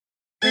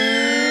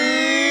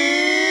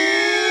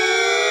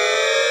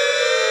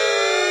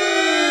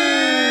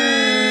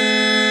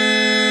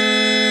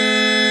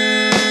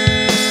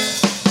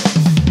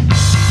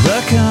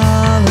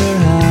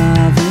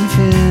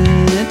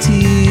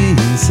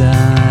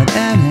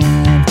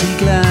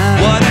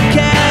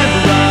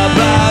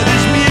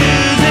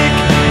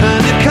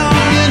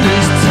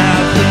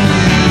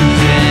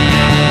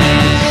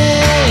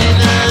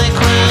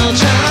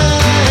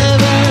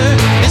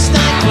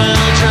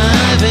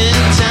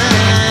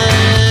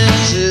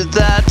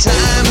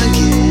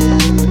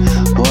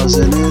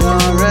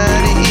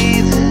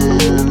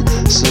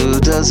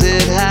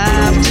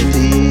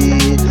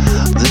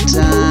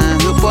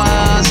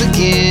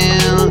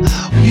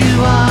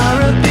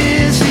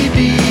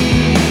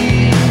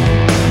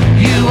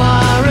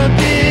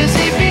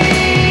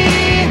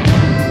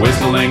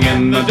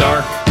in the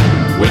dark,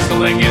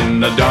 whistling in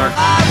the dark.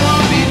 I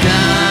won't be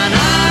done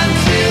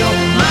until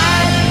my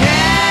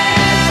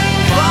head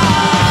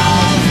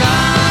falls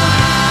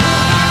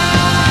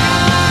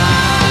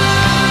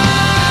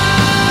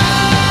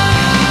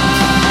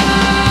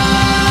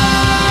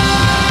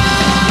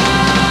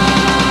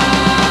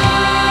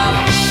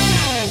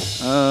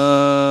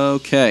down.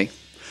 Okay.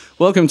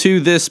 Welcome to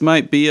This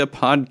Might Be a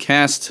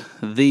Podcast,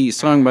 the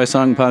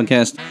song-by-song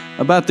podcast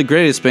about the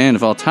greatest band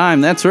of all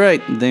time. That's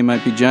right, They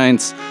Might Be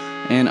Giants.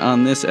 And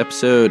on this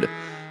episode,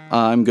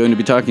 I'm going to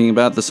be talking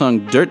about the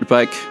song Dirt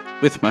Bike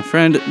with my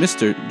friend,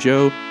 Mr.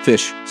 Joe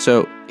Fish.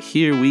 So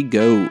here we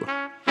go.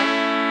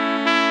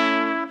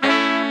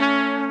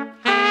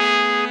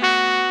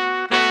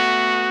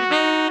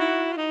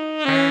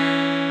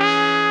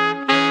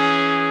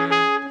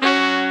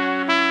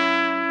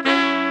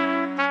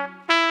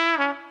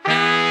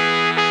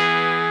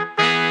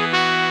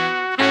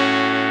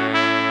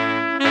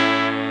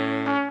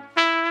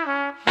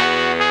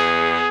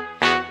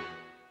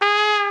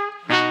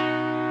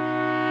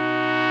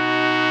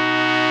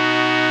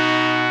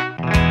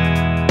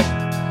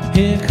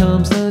 Here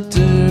comes the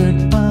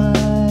dirt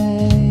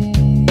bike.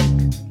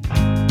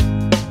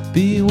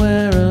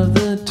 Beware of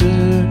the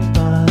dirt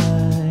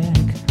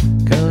bike,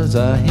 'cause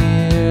I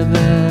hear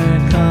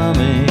they're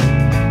coming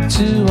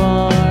to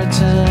our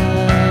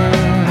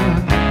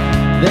town.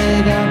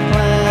 They got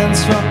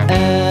plans for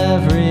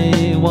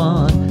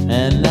everyone,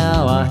 and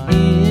now I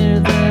hear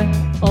they're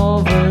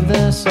over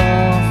their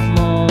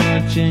sophomore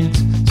jinx.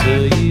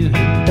 So you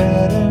had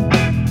better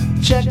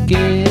check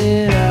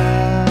it out.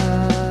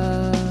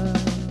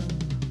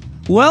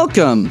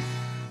 Welcome.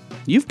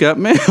 You've got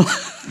mail.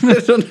 I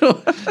don't know.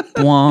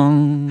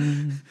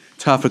 Bwong.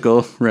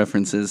 Topical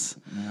references.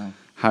 Yeah.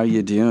 How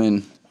you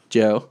doing,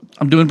 Joe?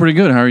 I'm doing pretty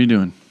good. How are you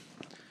doing?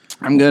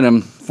 I'm good.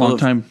 I'm full Long of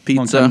time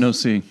pizza. no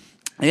see.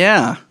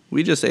 Yeah,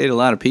 we just ate a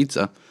lot of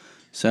pizza.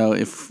 So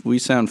if we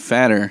sound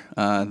fatter,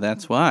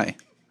 that's why.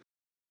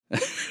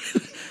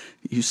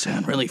 You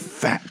sound really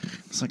fat.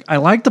 It's like, I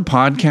like the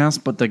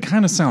podcast, but they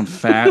kind of sound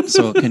fat.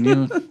 So can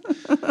you?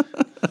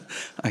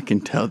 I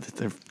can tell that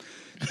they're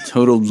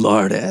total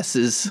lard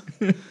asses.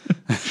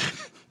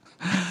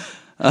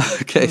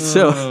 Okay,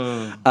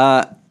 so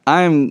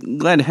I'm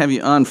glad to have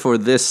you on for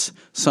this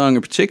song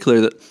in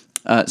particular,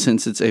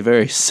 since it's a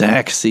very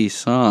saxy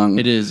song.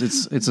 It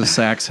is. It's a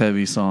sax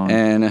heavy song.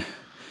 And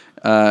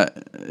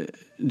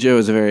Joe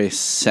is a very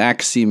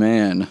saxy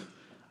man.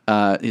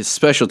 His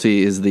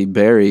specialty is the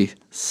Barry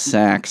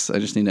sax. I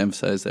just need to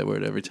emphasize that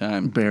word every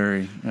time.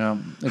 Barry. Yeah.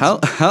 How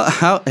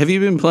have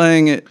you been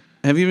playing it?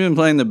 Have you been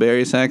playing the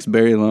Barry sax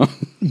Barry long?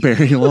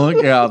 Barry long?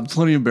 Yeah,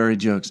 plenty of Barry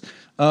jokes.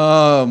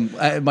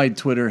 My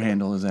Twitter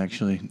handle is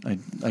actually I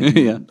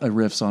Yeah. I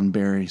riffs on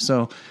Barry.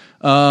 So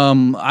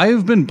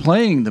I've been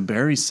playing the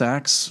Barry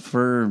sax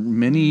for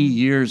many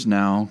years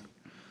now.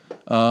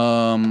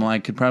 I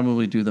could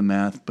probably do the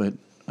math, but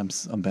I'm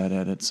bad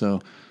at it.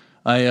 So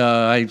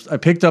I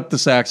picked up the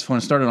saxophone. I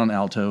started on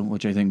alto,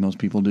 which I think most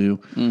people do.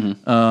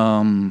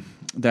 Mm-hmm.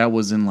 That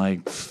was in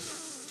like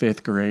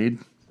 5th grade.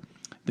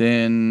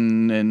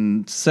 Then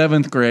in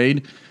 7th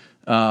grade,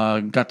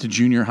 got to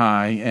junior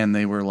high, and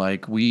they were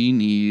like, we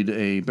need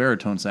a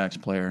baritone sax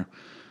player.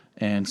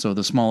 And so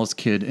the smallest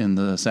kid in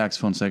the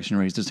saxophone section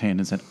raised his hand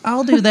and said,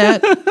 I'll do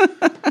that.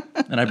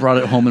 And I brought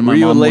it home, and my Were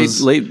you mom a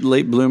was...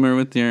 late bloomer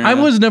with your... I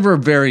was never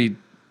very...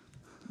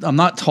 I'm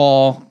not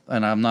tall,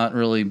 and I'm not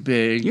really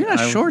big. You're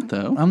not short,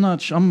 though. I'm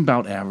not. I'm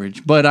about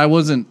average, but I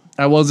wasn't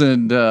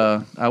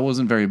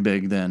very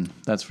big then.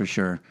 That's for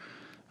sure.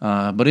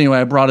 But anyway,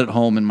 I brought it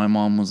home, and my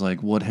mom was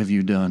like, "What have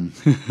you done?"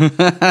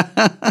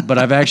 But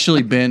I've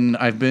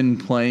been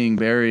playing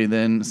Barry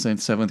then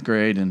since 7th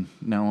grade, and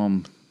now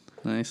I'm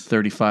nice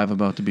 35,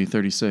 about to be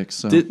 36.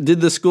 So did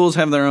the schools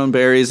have their own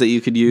berries that you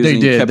could use? they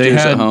and did. You kept They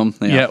yours had at home.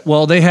 Yeah.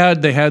 Well, they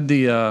had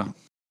the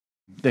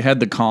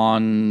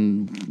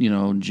con,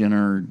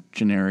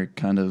 generic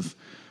kind of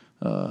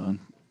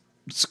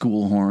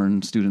school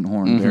horn, student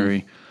horn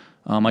Barry.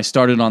 I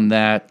started on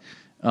that,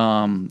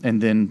 and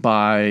then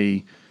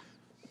by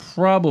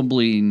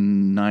probably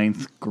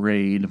 9th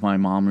grade, my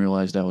mom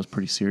realized I was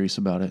pretty serious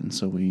about it, and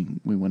so we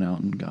went out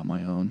and got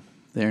my own.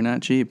 They're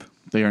not cheap.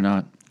 They are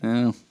not.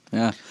 Oh,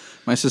 yeah.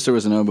 My sister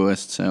was an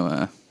oboist,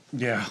 so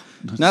Yeah.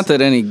 not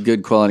that any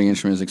good quality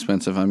instrument is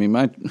expensive. I mean,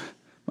 my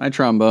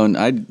trombone,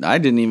 I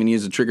didn't even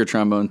use a trigger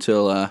trombone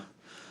until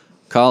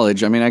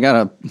college. I mean, I got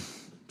a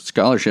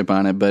scholarship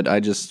on it, but I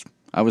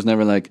was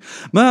never like,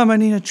 Mom, I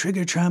need a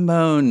trigger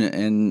trombone.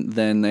 And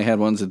then they had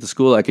ones at the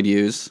school I could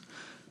use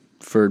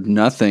for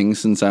nothing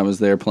since I was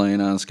there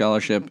playing on a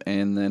scholarship,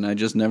 and then I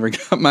just never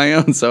got my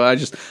own. So I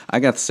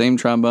got the same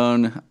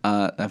trombone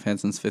I've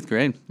had since 5th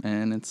grade,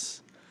 and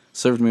it's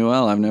served me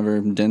well. I've never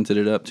dented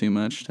it up too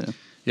much.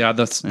 Yeah,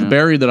 the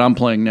Barry that I'm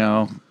playing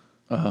now,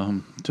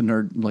 to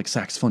nerd, like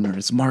saxophone nerd,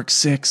 it's Mark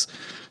 6.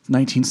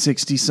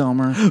 1960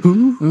 summer.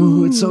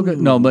 Ooh, it's so good.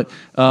 No, but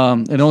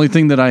and the only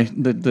thing that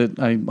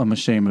I'm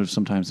ashamed of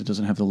sometimes it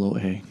doesn't have the low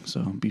A.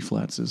 So B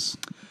flats is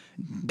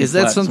that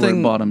where it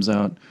something? bottoms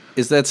out.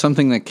 Is that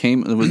something that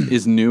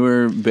is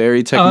newer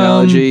Barry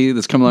technology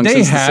that's come along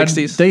since the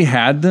 60s? They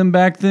had them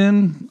back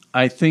then.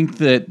 I think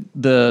that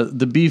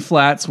the B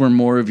flats were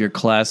more of your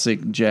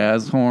classic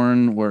jazz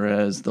horn,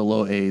 whereas the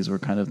low A's were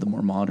kind of the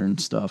more modern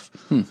stuff.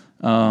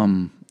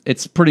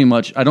 It's pretty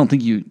much. I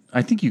think you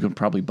can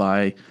probably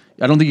buy.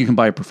 I don't think you can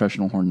buy a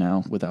professional horn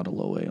now without a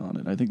low A on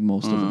it. I think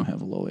most of them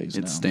have low A's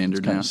now. It's standard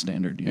It's kind now. of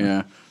standard.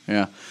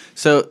 Yeah.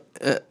 So,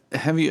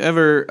 have you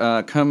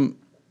ever come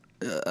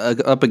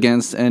up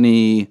against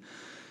any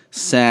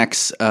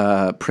sax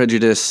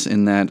prejudice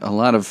in that a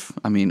lot of,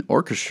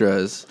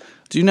 orchestras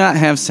do not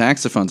have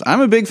saxophones?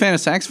 I'm a big fan of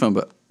saxophone,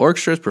 but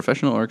orchestras,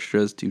 professional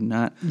orchestras, do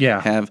not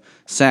have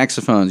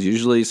saxophones.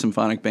 Usually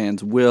symphonic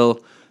bands will,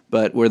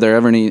 but were there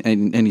ever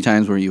any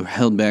times where you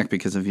held back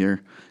because of your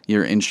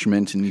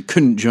instrument and you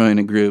couldn't join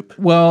a group?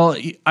 Well,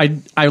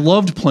 I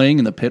loved playing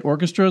in the pit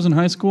orchestras in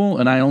high school,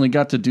 and I only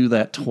got to do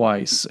that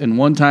twice. And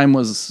one time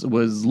was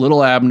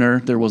Little Abner.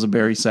 There was a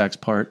Barry sax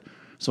part,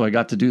 so I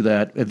got to do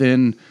that. And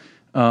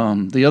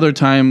then the other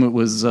time it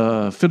was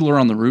Fiddler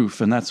on the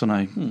Roof, and that's when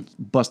I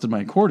busted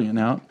my accordion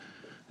out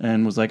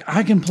and was like,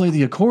 I can play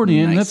the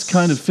accordion. Nice. That's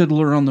kind of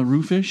Fiddler on the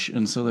Roof-ish.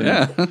 And so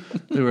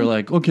they were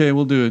like, okay,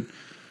 we'll do it.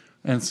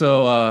 And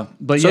so,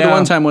 So the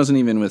one time wasn't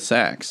even with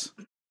sax.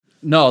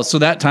 No, so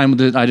that time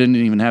I didn't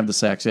even have the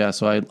sax. Yeah,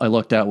 so I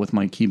lucked out with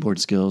my keyboard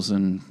skills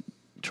and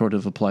sort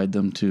of applied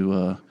them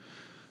to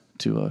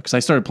because I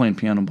started playing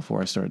piano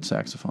before I started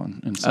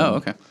saxophone. And so,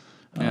 okay.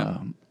 Yeah.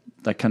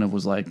 That kind of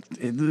was like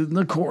the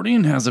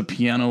accordion has a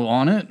piano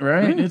on it,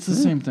 right? It's the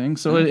same thing.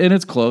 So and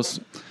it's close.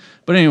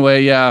 But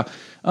anyway, yeah.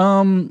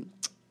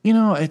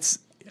 It's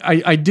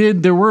I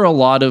did. There were a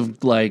lot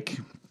of like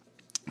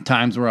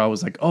times where I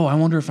was like, oh, I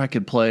wonder if I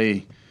could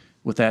play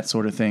with that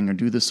sort of thing or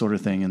do this sort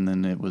of thing, and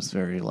then it was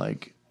very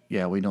like,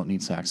 yeah, we don't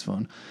need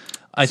saxophone.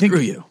 Screw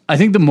you. I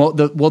think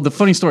the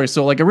funny story.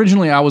 So like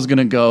originally I was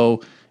gonna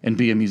go and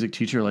be a music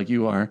teacher like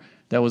you are.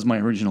 That was my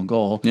original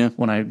goal. Yeah.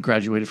 When I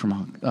graduated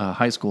from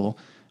high school,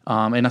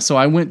 and so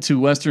I went to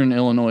Western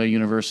Illinois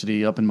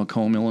University up in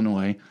Macomb,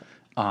 Illinois,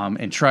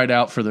 and tried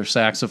out for their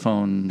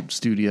saxophone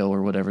studio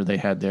or whatever they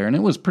had there, and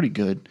it was pretty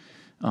good.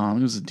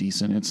 It was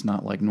decent. It's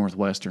not like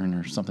Northwestern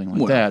or something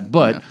like that,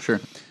 but Yeah, sure.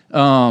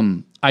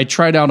 I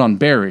tried out on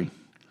Barry.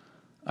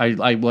 I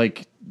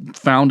like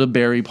found a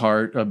Barry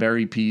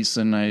piece,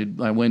 and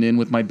I went in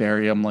with my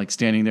Barry. I'm like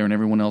standing there, and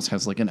everyone else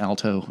has like an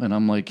alto, and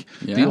I'm like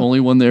the only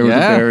one there with a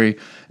Barry.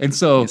 And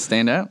so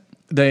Stand out.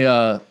 they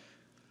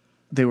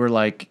were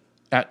like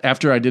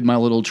after I did my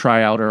little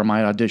tryout or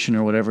my audition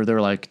or whatever, they were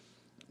like,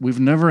 we've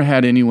never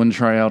had anyone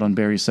try out on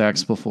Barry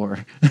sax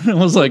before. And I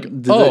was like,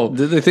 Did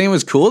they think it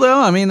was cool though?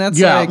 I mean, that's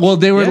yeah. like, Well,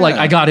 they were like,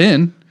 I got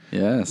in.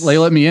 Yes. They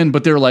let me in,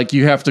 but they're like,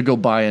 you have to go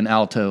buy an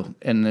alto,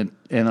 and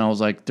I was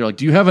like, they're like,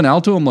 do you have an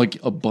alto? I'm like,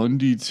 a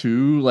Bundy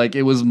too. Like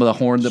it was the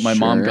horn that my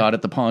mom Sure. got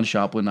at the pawn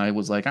shop when I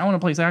was like, I want to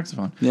play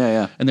saxophone.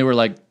 Yeah. And they were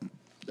like,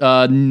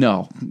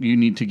 no, you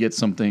need to get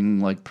something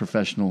like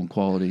professional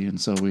quality. And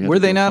so we had Were to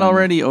they go not find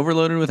already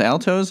overloaded with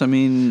altos? I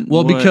mean,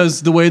 Well, what-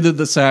 because the way that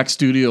the sax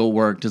studio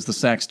worked is the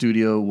sax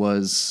studio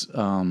was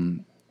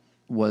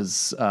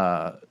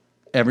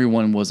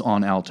everyone was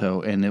on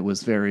alto, and it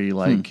was very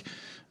like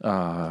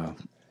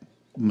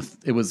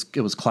it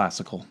was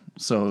classical.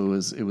 So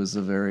it was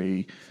a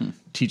very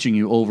teaching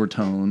you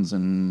overtones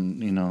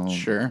and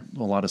Sure.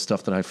 a lot of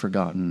stuff that I've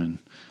forgotten, and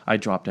I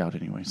dropped out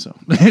anyway, so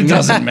it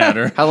doesn't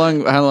matter. How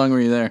long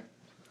were you there?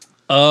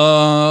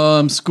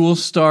 School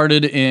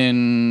started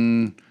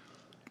in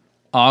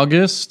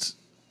August,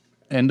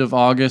 end of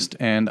August,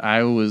 and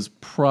I was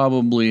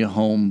probably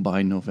home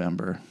by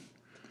November.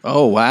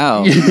 Oh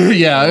wow.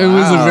 Yeah, it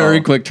was a Wow.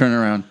 very quick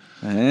turnaround.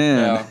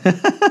 Man.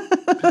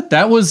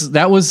 That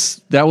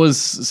was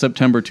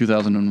September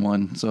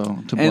 2001. So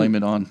to blame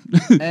it on,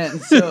 And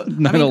so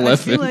 9/11. I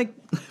feel like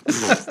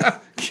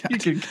you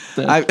can get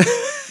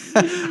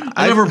that.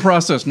 I never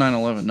processed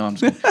 9/11. No, I'm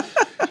just kidding.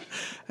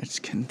 I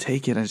just couldn't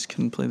take it. I just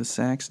couldn't play the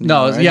sax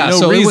No, anymore. I yeah, had no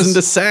so it reason was-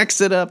 to sax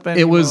it up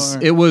anymore.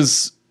 It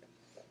was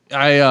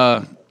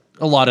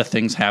a lot of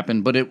things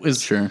happened, but it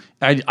was Sure.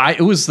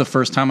 it was the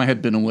first time I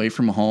had been away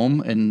from home,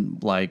 and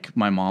like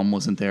my mom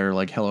wasn't there,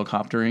 like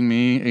helicoptering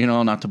me.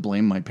 Not to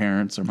blame my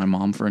parents or my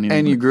mom for anything.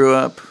 And you grew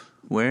up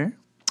where?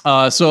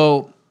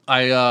 So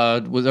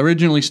I was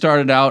originally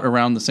started out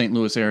around the St.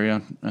 Louis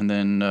area, and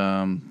then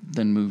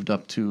moved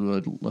up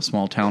to a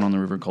small town on the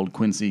river called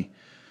Quincy,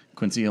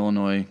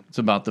 Illinois. It's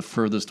about the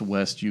furthest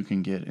west you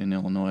can get in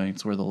Illinois.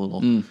 It's where the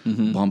little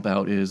bump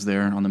out is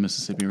there on the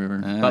Mississippi River.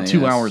 About 2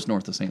 yes. hours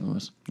north of St.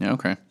 Louis. Yeah,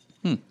 okay.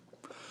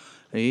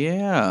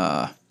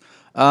 Yeah.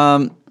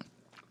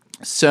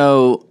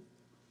 So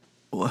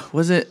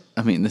was it?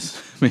 I mean,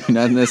 this maybe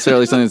not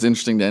necessarily something that's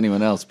interesting to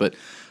anyone else, but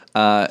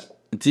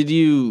did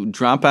you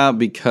drop out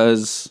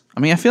because? I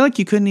mean, I feel like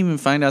you couldn't even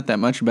find out that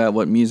much about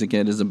what music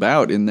ed is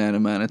about in that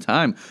amount of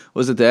time.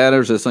 Was it that, or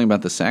was it something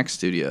about the sax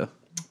studio?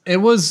 It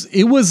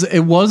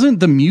wasn't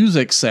the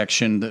music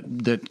section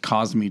that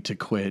caused me to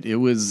quit. It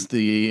was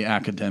the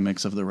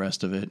academics of the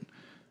rest of it.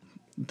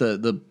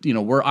 The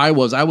where I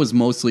was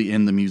mostly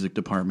in the music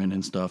department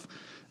and stuff.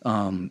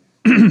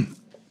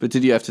 But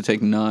did you have to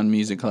take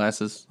non-music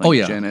classes?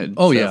 Like Gen Ed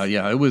stuff?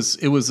 Yeah. It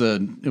was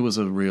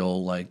a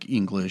real like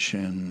English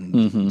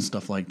and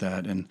stuff like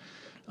that. And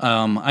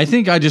I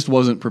think I just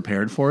wasn't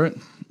prepared for it.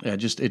 It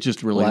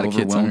just really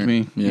overwhelmed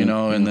me,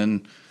 and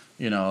then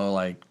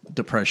like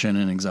depression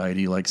and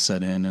anxiety like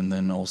set in, and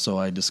then also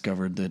I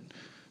discovered that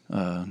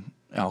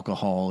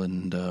alcohol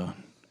and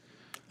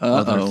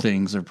other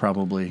things are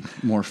probably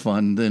more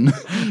fun than.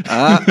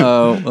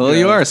 Well,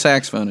 you are a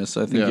saxophonist,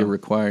 so I think you're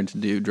required to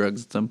do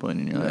drugs at some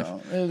point in your life,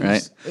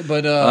 right?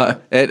 But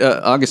at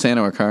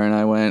Augustana, where Cara and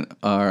I went,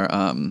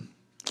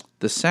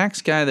 the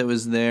sax guy that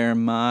was there,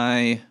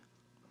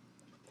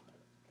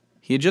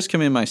 he had just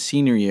come in my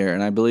senior year,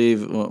 and I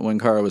believe when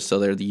Cara was still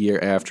there, the year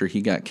after,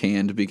 he got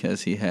canned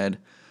because he had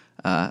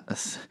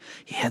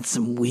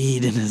some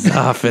weed in his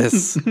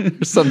office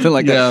or something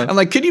like that. I'm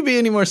like, could you be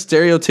any more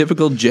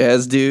stereotypical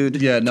jazz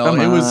dude? Yeah, no,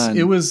 Come it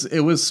on.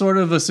 was sort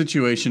of a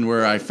situation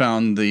where I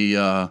found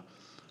the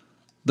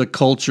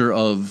culture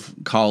of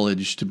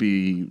college to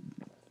be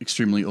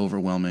extremely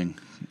overwhelming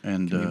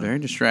and Very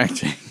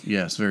distracting.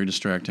 yes, very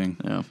distracting.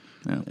 Yeah.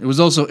 It was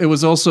also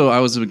I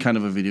was kind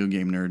of a video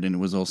game nerd, and it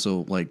was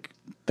also like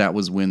that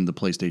was when the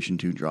PlayStation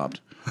 2 dropped.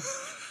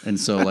 And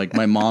so like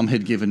my mom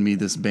had given me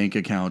this bank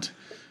account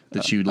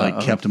that she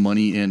kept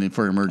money in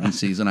for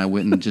emergencies, and I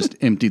went and just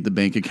emptied the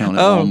bank account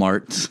at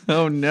Walmart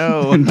Oh,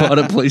 no. and bought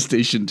a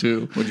PlayStation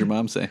 2. What'd your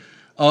mom say?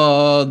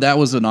 That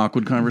was an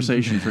awkward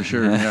conversation for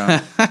sure.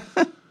 Yeah.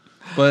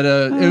 But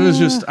it was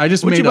just I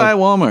just What'd made you buy at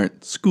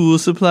Walmart? School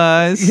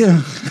supplies.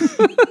 Yeah.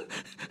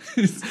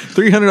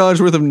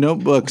 $300 worth of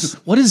notebooks.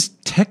 What is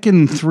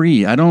Tekken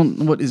 3? I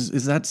don't. What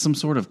is that? Some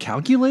sort of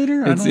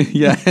calculator?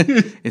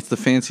 It's the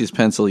fanciest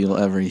pencil you'll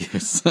ever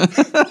use.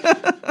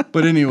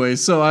 But anyway,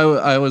 so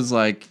I was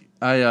like,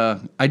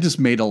 I just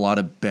made a lot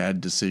of bad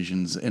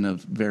decisions in a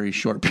very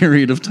short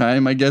period of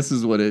time, I guess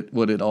is what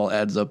it all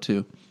adds up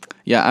to.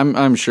 Yeah,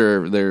 I'm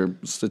sure there are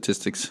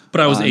statistics. But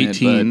I was on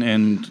 18 it,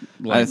 and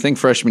but I think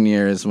freshman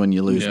year is when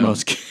you lose Yeah.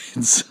 most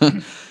kids.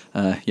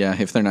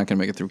 If they're not going to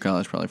make it through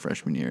college, probably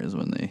freshman year is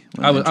when they.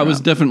 I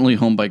was definitely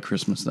home by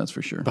Christmas, that's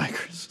for sure. by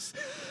Christmas.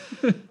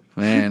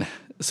 Man,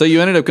 so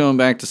you ended up going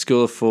back to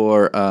school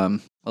for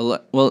you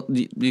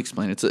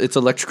explain. It's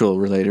electrical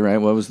related, right?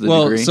 What was the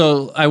degree?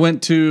 So I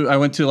went to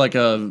like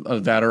a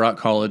Vatterott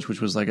College, which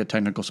was like a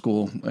technical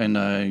school, and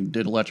I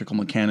did electrical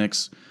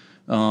mechanics.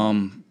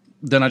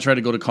 Then I tried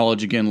to go to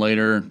college again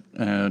later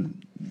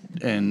and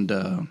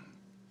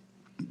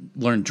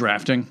learned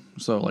drafting,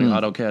 so like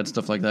AutoCAD,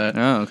 stuff like that.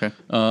 Oh, okay.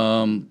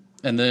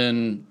 And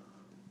then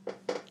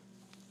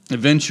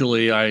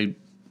eventually I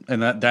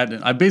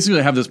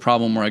basically have this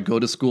problem where I go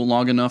to school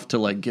long enough to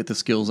like get the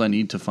skills I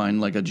need to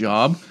find like a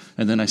job,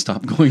 and then I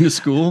stop going to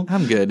school.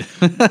 I'm good.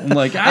 I'm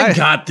like, I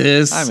got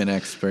this. I'm an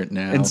expert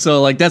now. And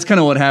so like that's kind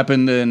of what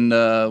happened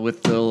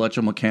with the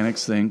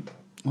electromechanics thing.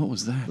 What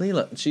was that?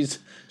 Leela, she's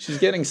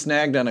getting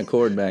snagged on a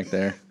cord back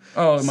there.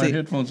 Oh, my See-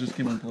 headphones just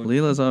came unplugged.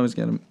 Leela's always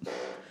got them.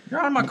 You're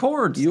on my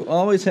cords. You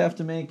always have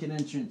to make an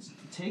entrance.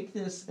 Take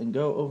this and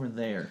go over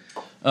there.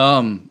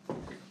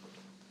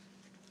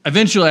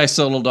 Eventually, I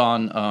settled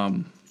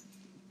on,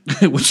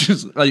 which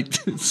is like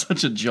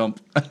such a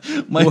jump.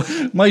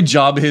 My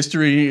job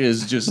history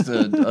is just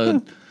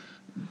a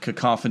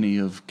cacophony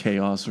of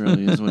chaos.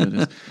 Really, is what it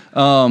is.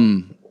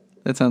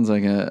 That sounds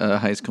like a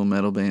high school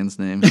metal band's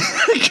name.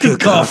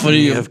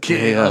 Cacophony of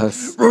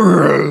chaos. A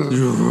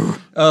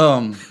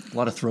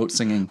lot of throat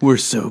singing. We're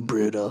so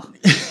brutal.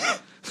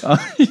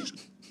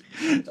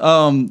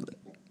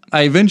 I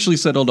eventually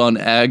settled on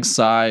Ag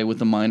Sci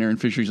with a minor in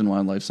fisheries and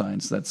wildlife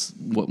science. That's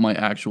what my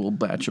actual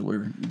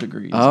bachelor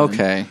degree is.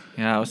 Okay.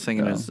 Yeah, I was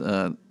thinking it was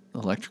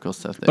electrical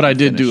stuff. But I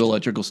did do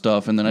electrical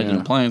stuff, and then I did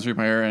appliance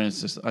repair, and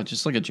it's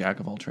just like a jack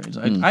of all trades.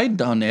 I'd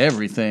done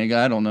everything.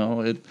 I don't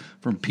know,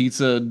 from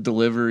pizza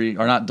delivery,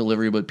 or not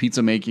delivery, but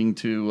pizza making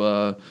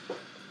to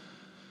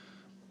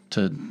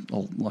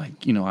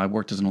like, I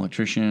worked as an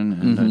electrician,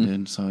 and I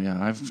did. So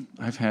yeah,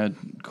 I've had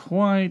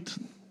quite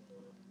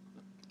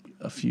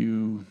a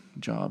few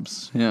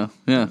jobs. Yeah.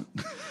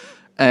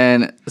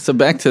 And so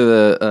back to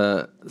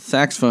the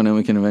saxophone, and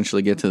we can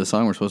eventually get to the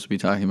song we're supposed to be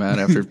talking about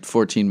after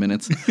 14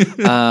 minutes.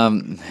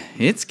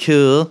 It's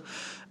cool.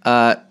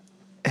 Have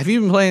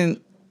you been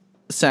playing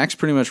sax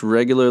pretty much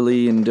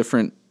regularly in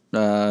different,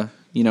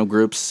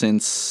 groups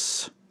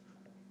since?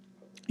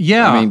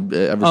 Yeah, ever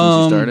since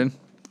you started.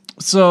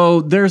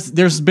 So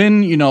there's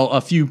been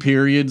a few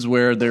periods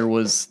where there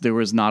was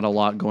not a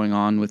lot going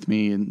on with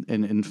me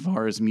in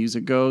far as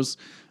music goes.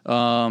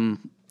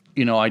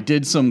 I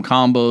did some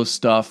combo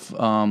stuff.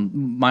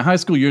 My high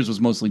school years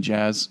was mostly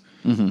jazz.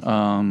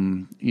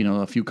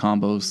 A few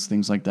combos,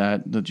 things like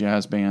that. The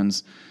jazz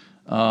bands,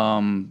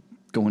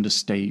 going to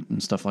state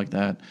and stuff like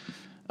that.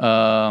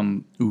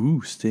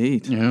 Ooh,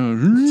 state.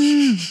 And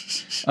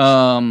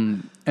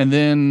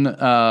then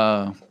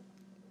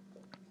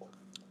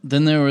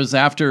then there was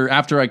after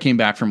I came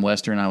back from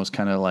Western, I was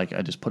kind of like,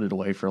 I just put it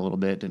away for a little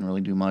bit, didn't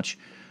really do much.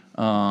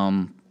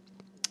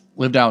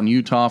 Lived out in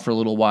Utah for a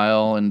little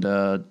while, and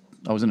I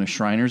was in a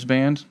Shriners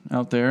band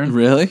out there.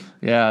 Really?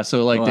 Yeah,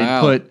 so like Wow.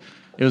 they put,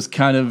 it was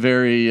kind of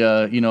very,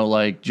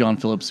 like John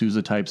Philip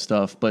Sousa type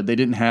stuff, but they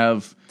didn't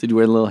have, Did you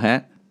wear the little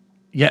hat?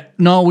 yeah,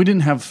 no, we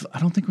didn't have, I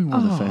don't think we wore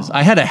the fez.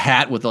 I had a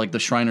hat with like the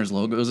Shriners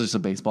logo. It was just a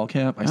baseball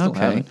cap. I still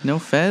have it. No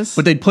fez?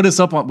 But they'd put us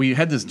up on, we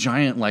had this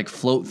giant like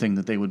float thing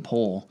that they would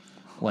pull.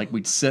 Like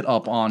we'd sit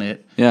up on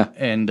it. Yeah.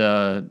 And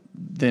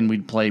then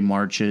we'd play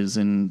marches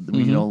and,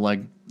 like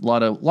a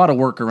lot of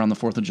work around the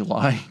 4th of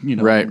July,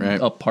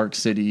 Right. up Park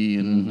City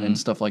and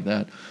stuff like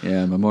that.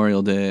 Yeah,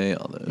 Memorial Day,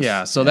 all those.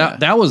 Yeah. So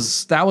that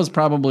was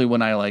probably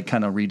when I like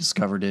kind of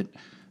rediscovered it.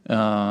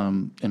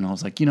 And I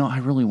was like, I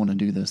really want to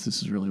do this.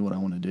 This is really what I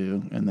want to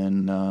do. And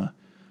then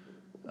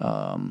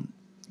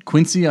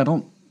Quincy, I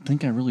don't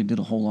think I really did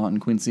a whole lot in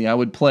Quincy. I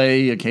would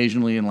play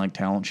occasionally in like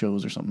talent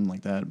shows or something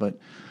like that. But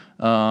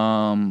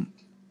then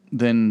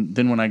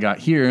when I got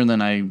here, and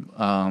then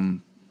I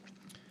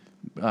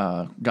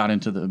got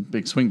into the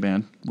Big Swing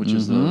Band, which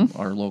is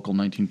our local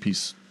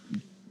 19-piece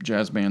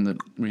jazz band that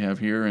we have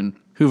here. And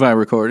Who've I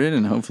recorded,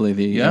 and hopefully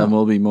the album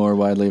will be more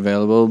widely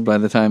available by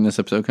the time this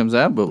episode comes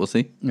out, but we'll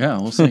see. yeah,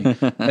 we'll see.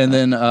 And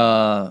then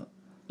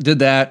did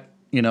that,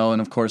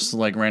 and of course,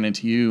 like ran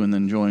into you, and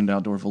then joined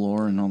Outdoor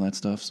Velour and all that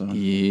stuff. So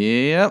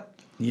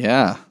Yep.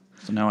 Yeah.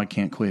 So now I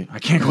can't quit. I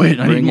can't quit.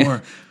 I need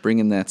more.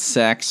 Bringing that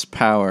sax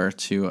power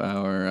to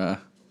our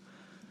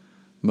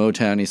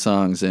Motowny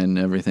songs and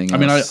everything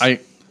else. I mean,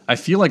 I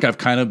feel like I've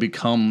kind of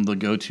become the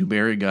go-to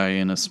Barry guy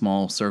in a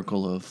small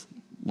circle of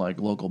like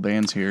local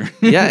bands here.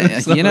 Yeah,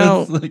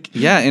 So it's like-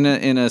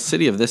 in a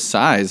city of this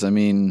size, I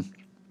mean,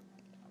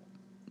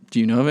 do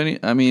you know of any?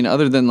 I mean,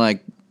 other than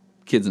like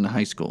kids in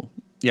high school,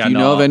 Yeah, do you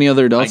no, know of any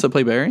other adults I- that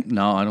play Barry?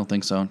 No, I don't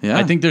think so. Yeah.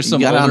 I think there's You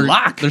some gotta older,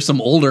 unlock. there's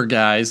some older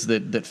guys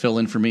that fill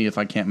in for me if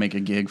I can't make a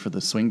gig for the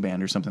swing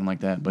band or something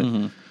like that.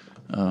 But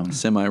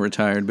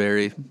Semi-retired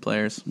Barry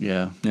players.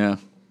 yeah, Yeah.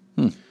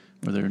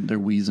 where they're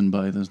wheezing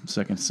by the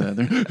second set.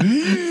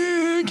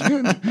 I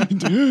can't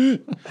do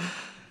it.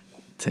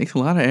 Takes a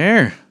lot of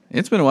air.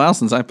 It's been a while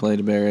since I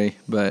played a Barry,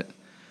 but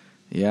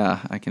yeah,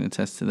 I can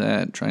attest to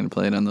that. Trying to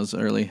play it on those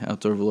early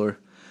Outdoor Velour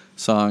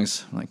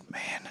songs, I'm like,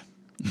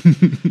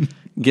 man,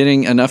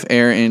 getting enough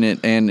air in it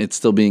and it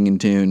still being in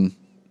tune,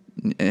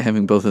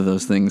 having both of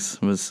those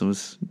things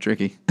was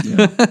tricky.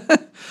 Yeah.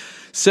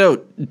 So,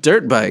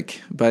 Dirt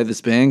Bike by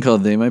this band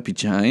called They Might Be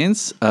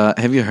Giants.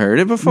 Have you heard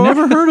it before?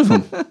 Never heard of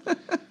them.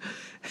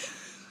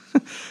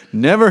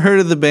 Never heard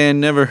of the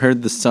band, never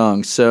heard the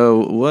song.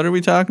 So, what are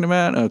we talking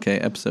about? Okay,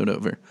 episode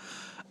over.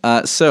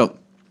 So,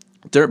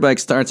 Dirt Bike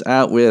starts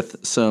out with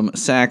some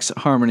sax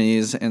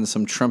harmonies and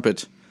some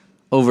trumpet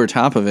over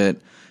top of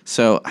it.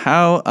 So,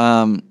 how,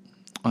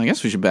 I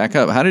guess we should back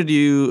up. How did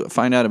you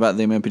find out about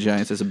They Might Be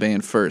Giants as a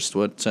band first?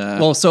 What?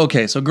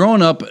 So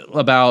growing up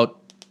about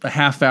a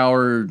half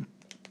hour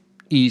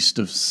east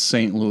of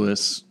St.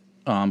 Louis,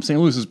 St.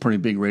 Louis is a pretty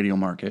big radio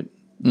market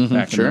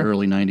back sure. in the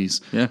early 90s.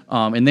 Yeah.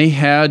 And they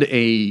had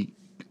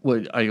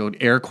what I go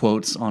air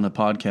quotes on a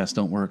podcast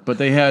don't work, but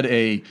they had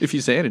a If you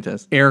say it, it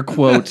does. air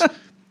quote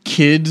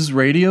kids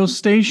radio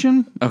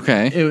station.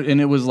 Okay. And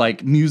it was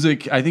like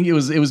music. I think it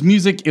was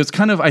music. It was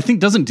kind of, I think,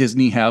 doesn't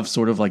Disney have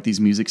sort of like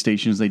these music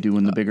stations they do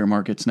in the bigger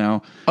markets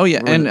now? Oh,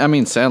 yeah. And I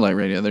mean, satellite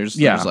radio. There's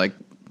like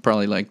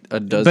probably like a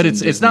dozen. But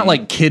it's not Disney-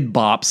 like kid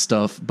bop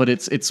stuff, but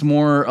it's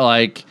more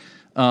like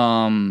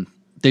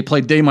they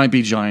played They Might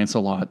Be Giants a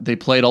lot. They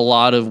played a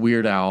lot of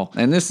Weird Al.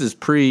 And this is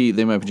pre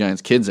They Might Be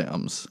Giants kids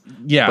albums.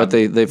 Yeah. But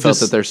they felt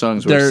that their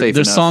songs were safe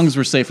Their enough. songs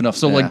were safe enough.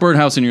 So Yeah. like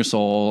Birdhouse in Your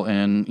Soul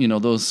and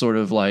those sort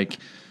of like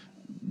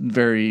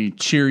very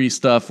cheery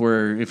stuff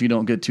where if you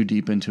don't get too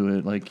deep into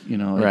it, like,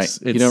 Right.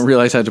 it's you don't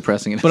realize how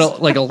depressing it is.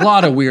 But like a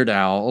lot of Weird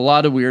Al,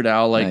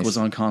 like Nice. was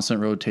on constant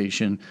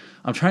rotation.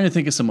 I'm trying to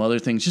think of some other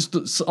things.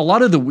 Just a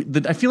lot of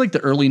the I feel like the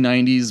early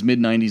 '90s, mid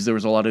 '90s, there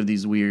was a lot of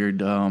these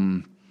weird,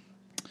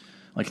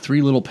 like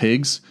Three Little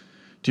Pigs.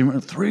 Do you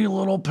remember Three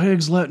Little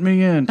Pigs Let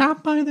Me In?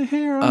 Top by the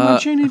hair on my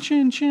chinny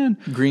chin chin.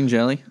 Green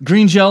Jelly.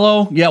 Green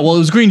Jello. Yeah, well, it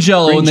was Green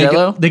Jello, Green and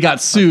Jell-O? they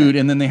got sued,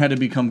 and then they had to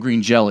become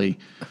Green Jelly.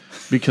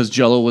 Because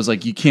Jello was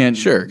like, you can't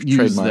Sure,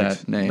 use trademarked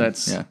that. name,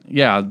 That's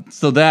yeah.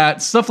 So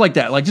that stuff like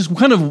that, like just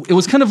kind of, it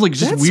was kind of like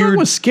just That weird. song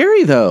was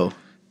scary though,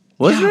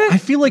 wasn't Yeah, it? I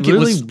feel like Really it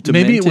was maybe it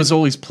demented? was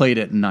always played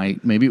at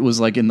night. Maybe it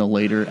was like in the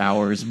later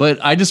hours. But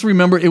I just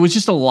remember it was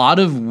just a lot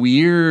of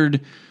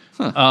weird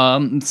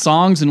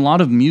songs and a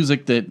lot of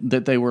music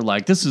that they were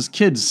like, this is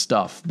kids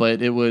stuff.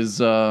 But it was,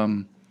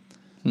 like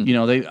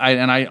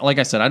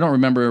I said, I don't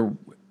remember.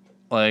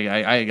 Like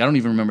I don't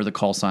even remember the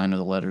call sign or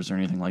the letters or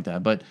anything like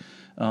that. But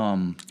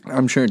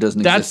I'm sure it doesn't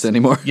exist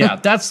anymore. yeah,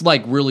 that's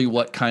like really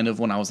what kind of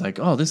when I was like,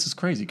 oh, this is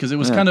crazy because it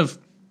was kind of,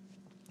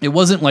 it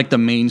wasn't like the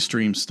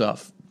mainstream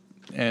stuff,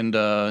 and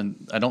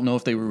I don't know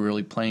if they were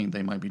really playing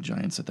They Might Be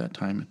Giants at that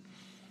time.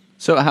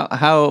 So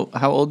how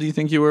old do you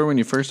think you were when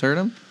you first heard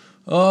them?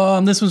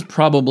 This was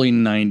probably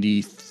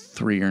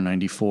 93 or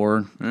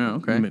 94.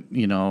 Oh, okay.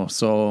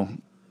 So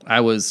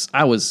I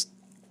was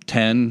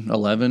 10,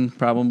 11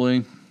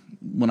 probably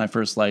when I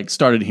first like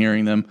started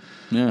hearing them.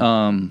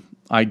 Yeah.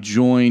 I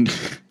joined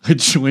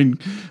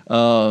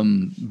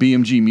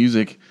BMG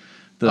Music.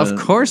 Of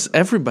course,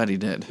 everybody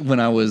did. When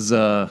I was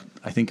I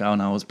think when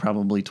I was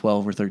probably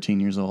 12 or 13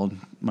 years old.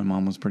 My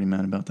mom was pretty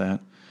mad about that.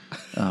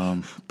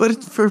 But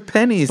it's for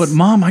pennies. But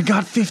Mom, I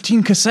got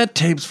 15 cassette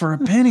tapes for a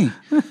penny.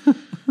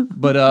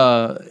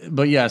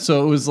 but yeah,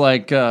 so it was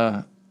like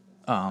the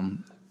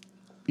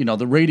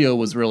radio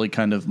was really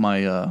kind of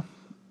my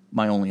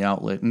my only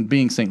outlet, and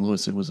being St.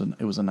 Louis, it was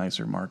a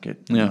nicer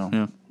market. You know?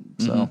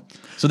 Yeah.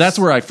 So that's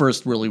where I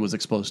first really was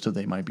exposed to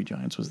They Might Be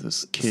Giants, was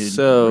this kid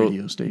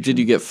radio station. Did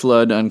you get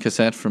Flood on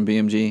cassette from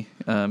BMG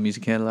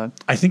Music Catalog?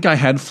 I think I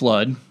had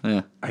Flood.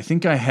 Yeah. I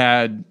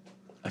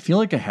feel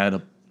like I had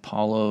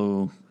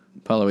Apollo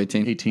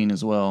 18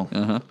 as well.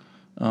 Uh-huh.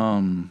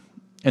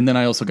 And then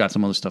I also got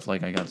some other stuff,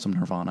 like I got some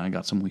Nirvana, I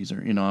got some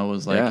Weezer. I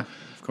was like, Yeah,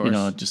 of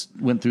course. Just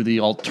went through the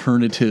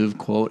alternative,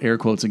 air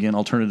quotes again,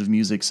 alternative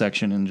music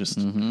section, and just.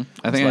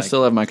 I think I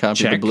still have my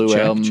copy of the Blue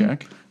Album.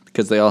 Check.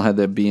 Because they all had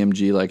that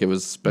BMG, like it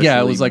was specially Yeah,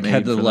 it was like made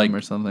had the for like them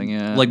or something.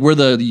 Yeah, like where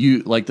the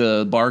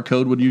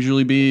barcode would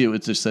usually be.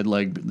 It just said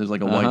like there's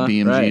like a white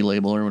BMG right.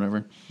 label or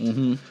whatever.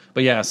 Mm-hmm.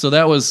 But yeah, so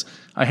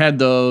I had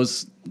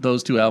those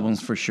two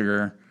albums for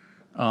sure.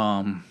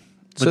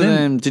 So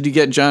then, did you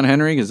get John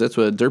Henry? Because that's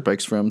what Dirt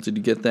Bike's from. Did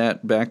you get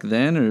that back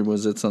then, or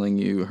was it something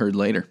you heard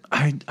later?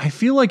 I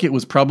feel like it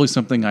was probably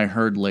something I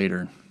heard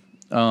later.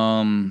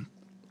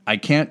 I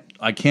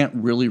can't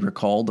really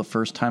recall the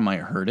first time I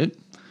heard it,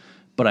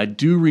 but I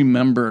do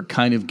remember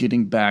kind of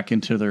getting back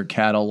into their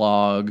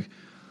catalog,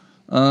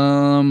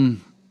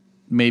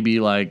 maybe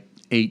like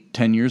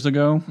 8-10 years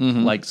ago,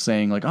 like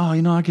saying like, oh,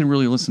 I can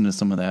really listen to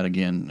some of that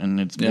again, and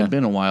it's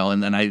been a while,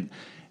 and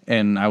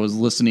then I was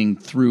listening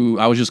through.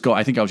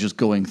 I think I was just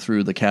going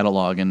through the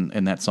catalog,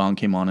 and that song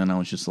came on, and I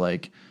was just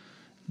like,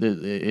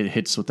 it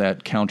hits with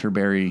that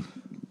counterberry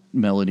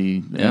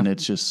melody, and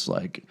it's just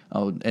like,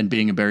 oh, and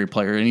being a Barry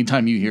player,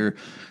 anytime you hear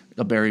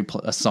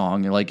a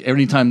song, like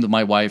anytime that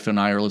my wife and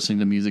I are listening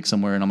to music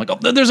somewhere, and I'm like,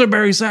 oh, there's a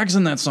Barry sax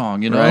in that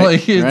song, Right,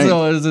 like right.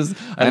 so it's just,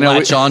 I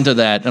latch onto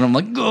that, and I'm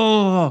like,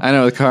 oh, I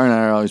know the car and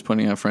I are always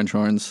pointing out French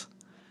horns.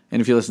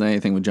 And if you listen to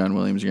anything with John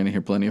Williams, you're going to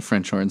hear plenty of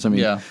French horns. I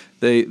mean,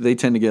 they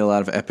tend to get a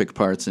lot of epic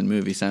parts in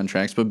movie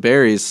soundtracks, but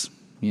Barry's,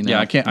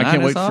 I can't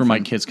wait for my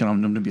kids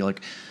to be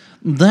like,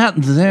 that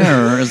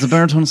there is the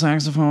baritone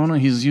saxophone.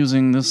 He's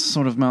using this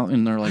sort of mouth,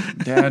 and they're like,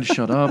 Dad,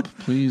 shut up,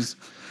 please.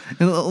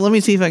 Let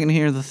me see if I can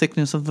hear the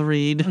thickness of the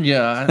reed.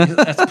 Yeah,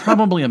 that's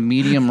probably a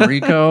medium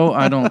Rico.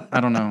 I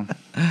don't know.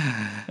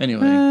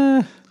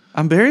 Anyway,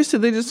 On Barry's,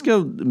 did they just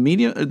go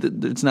medium?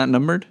 It's not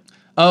numbered.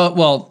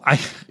 Well,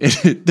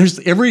 there's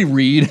every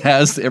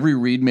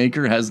reed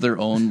maker has their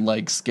own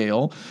like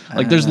scale.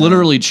 Like there's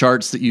literally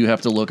charts that you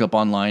have to look up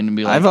online and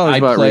be like, I've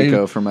always bought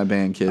Rico for my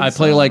band kids. I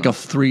play like a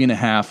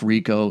 3.5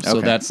 Rico, so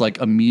Okay. that's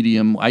like a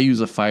medium. I use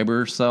a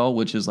fiber cell,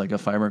 which is like a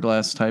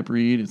fiberglass type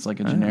reed. It's like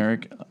a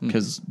generic,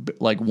 because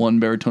like one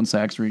baritone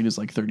sax reed is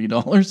like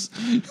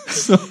 $30.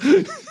 So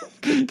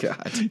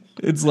God.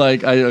 it's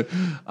like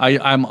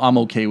I'm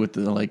okay with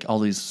the, like all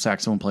these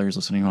saxophone players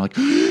listening are like,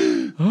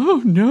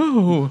 Oh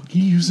no! he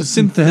uses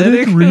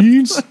synthetic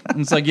reeds.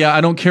 And it's like, yeah,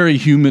 I don't carry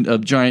a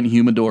giant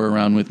humidor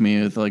around with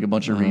me with like a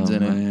bunch of reeds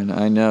in it. Man,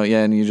 I know.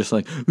 Yeah, and you just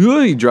like,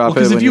 you drop it.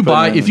 Because when if you put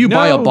it in.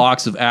 buy a No!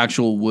 box of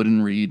actual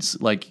wooden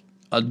reeds, like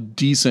a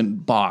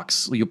decent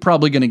box, you're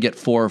probably going to get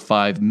 4 or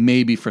 5,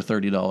 maybe for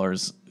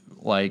 $30,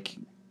 like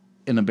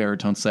in a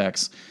baritone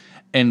sax.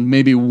 And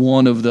maybe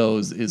one of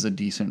those is a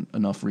decent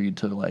enough reed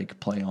to like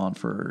play on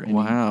for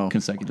any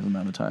consecutive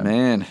amount of time.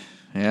 Man,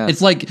 yeah.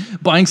 It's like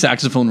buying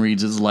saxophone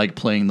reeds is like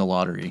playing the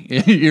lottery.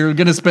 You're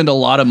going to spend a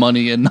lot of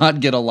money and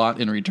not get a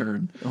lot in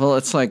return. Well,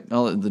 it's like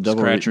the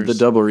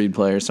double reed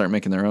players start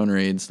making their own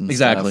reeds and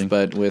Exactly. stuff.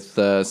 But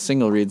with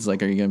single reeds,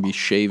 like, are you going to be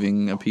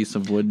shaving a piece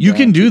of wood? You down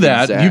can to do the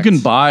that. exact- You can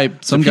buy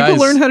some People guys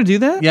learn how to do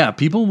that. Yeah,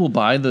 people will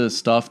buy the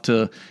stuff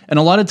and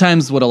a lot of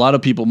times what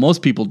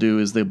most people do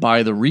is they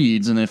buy the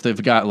reeds, and if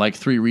they've got like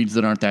 3 reeds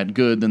that aren't that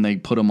good, then they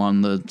put them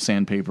on the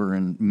sandpaper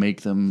and make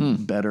them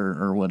better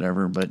or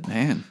whatever. But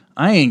Man,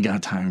 I ain't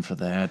got time for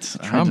that.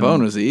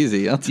 trombone was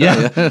easy. I'll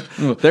tell Yeah.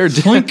 you. They're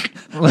Clink.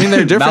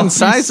 they're different Mouthpiece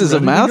sizes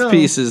of ready to go.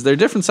 mouthpieces. They're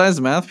different sizes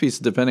of mouthpieces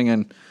depending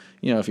on,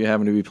 if you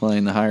happen to be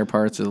playing the higher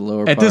parts or the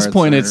lower parts. At this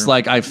point, or- it's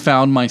like I've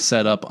found my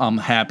setup. I'm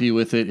happy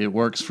with it. It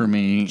works for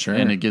me, Sure.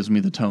 and it gives me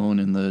the tone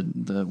and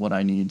the what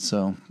I need.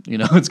 So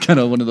it's kind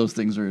of one of those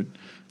things where.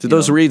 Did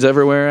those reeds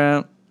ever wear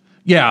out?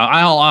 Yeah,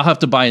 I'll have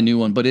to buy a new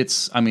one, but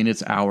it's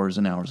hours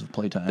and hours of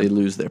playtime. They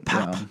lose their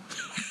pop.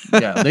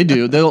 Yeah, they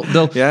do. They'll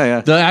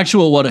Yeah. The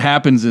actual what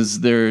happens is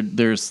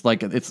there's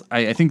like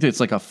I think it's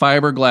like a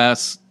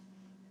fiberglass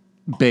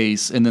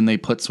base, and then they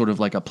put sort of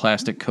like a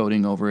plastic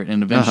coating over it,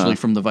 and eventually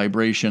from the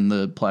vibration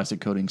the plastic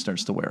coating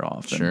starts to wear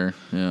off. Sure.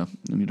 Yeah.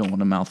 And you don't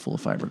want a mouthful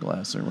of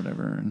fiberglass or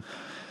whatever. And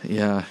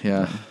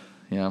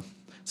Yeah.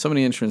 So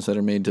many instruments that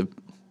are made to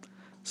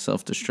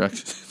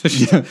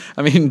self-destruct.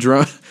 I mean,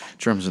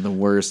 drums are the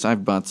worst.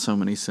 I've bought so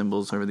many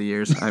cymbals over the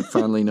years. I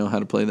finally know how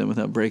to play them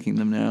without breaking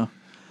them now.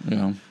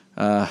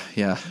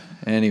 Yeah.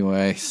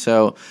 Anyway,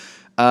 so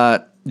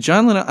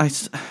John Linnell, I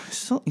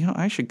still,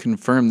 I should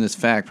confirm this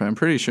fact, but I'm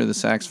pretty sure the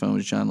saxophone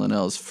was John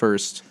Linnell's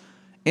first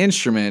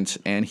instrument,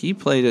 and he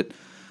played it.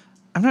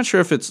 I'm not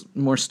sure if it's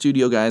more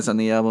studio guys on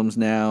the albums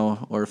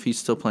now, or if he's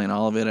still playing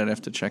all of it. I'd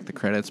have to check the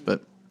credits,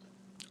 but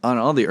on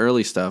all the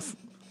early stuff,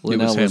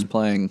 Linnell was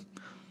playing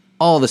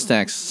all the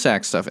sax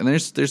stuff, and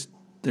there's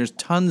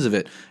tons of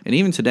it, and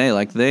even today,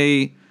 like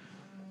they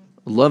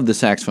love the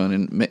saxophone,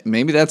 and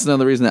maybe that's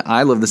another reason that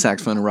I love the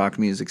saxophone in rock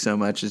music so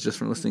much is just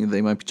from listening to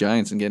They Might Be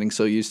Giants and getting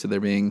so used to there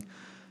being,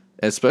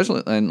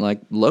 especially and like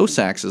low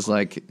saxes,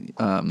 like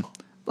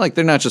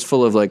they're not just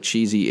full of like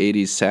cheesy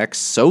 '80s sax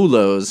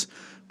solos,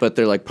 but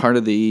they're like part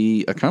of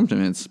the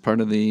accompaniments,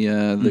 part of the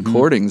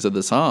chordings of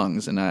the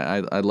songs, and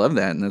I love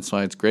that, and that's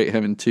why it's great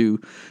having two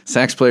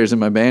sax players in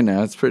my band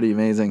now. It's pretty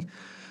amazing.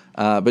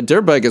 But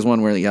Dirt Bike is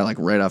one where like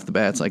right off the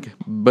bat, it's like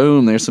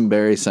boom, there's some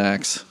Barry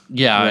sax.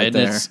 Yeah, right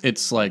there.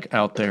 it's like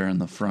out there in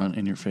the front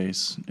in your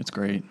face. It's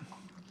great.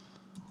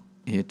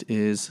 It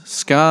is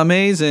ska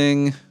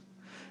amazing.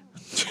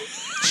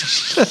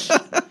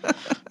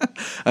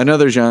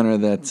 Another genre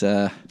that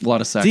A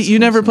lot of sax. you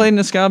never played in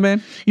a ska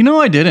band?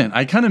 I didn't.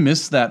 I kind of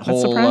missed that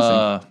whole.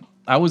 surprising.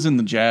 I was in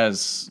the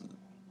jazz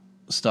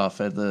stuff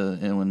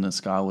when the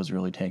ska was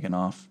really taking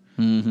off.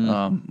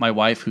 Mm-hmm. My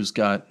wife, she's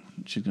going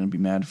to be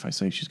mad if I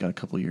say she's got a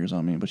couple of years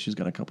on me, but she's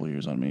got a couple of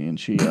years on me, and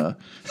she won't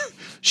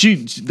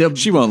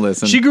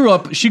listen. She grew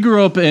up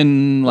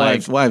in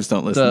like wives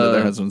don't listen to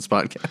their husband's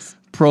podcast.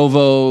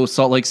 Provo,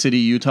 Salt Lake City,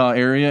 Utah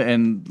area,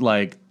 and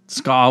like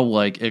ska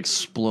like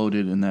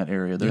exploded in that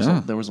area.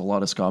 There was a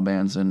lot of ska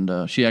bands,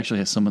 and she actually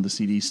has some of the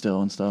CDs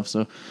still and stuff.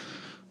 So,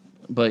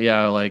 but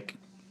yeah, like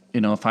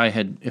if I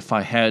had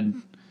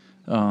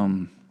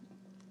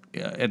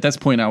at this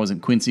point I was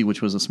in Quincy,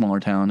 which was a smaller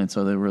town, and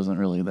so there wasn't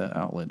really the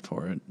outlet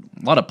for it.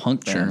 A lot of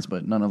punk bands,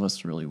 but none of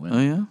us really went. Oh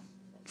yeah,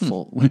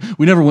 full.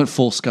 We never went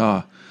full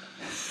ska.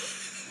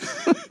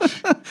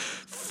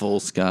 Full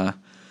ska.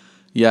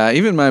 Yeah,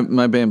 even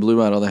my band Blue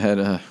Bottle,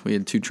 we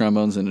had two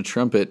trombones and a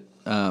trumpet.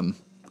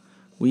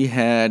 We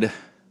had,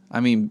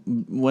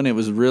 when it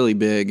was really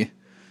big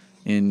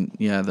in,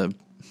 I don't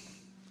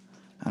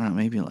know,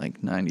 maybe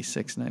like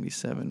 96,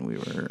 97, we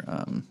were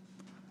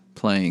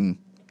playing,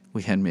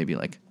 we had maybe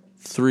like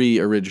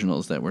 3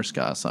 originals that were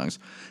ska songs,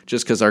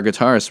 just because our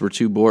guitarists were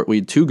too bored. We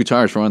had 2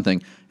 guitars for one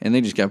thing, and they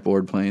just got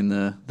bored playing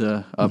the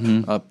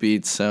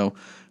upbeats, so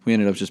we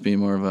ended up just being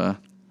more of a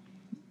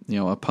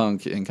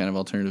punk and kind of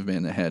alternative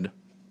band that had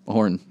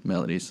horn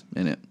melodies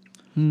in it.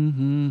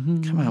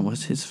 Mm-hmm. Come on,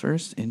 was his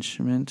first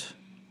instrument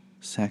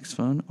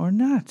saxophone or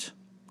not?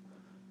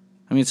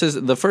 It says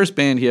the first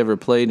band he ever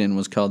played in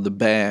was called The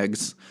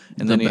Bags,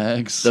 and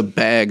The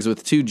Bags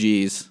with 2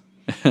 G's,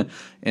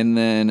 and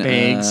then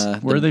Bags.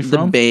 Where are they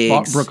from?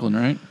 Bags. Brooklyn,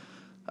 right?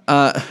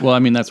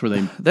 That's where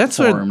they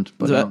formed.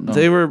 But I don't know.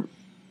 They were.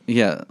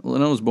 Yeah,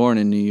 Linnell was born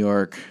in New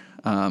York,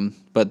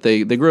 but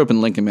they grew up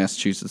in Lincoln,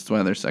 Massachusetts. That's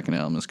why their second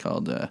album is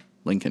called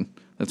Lincoln.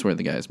 That's where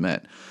the guys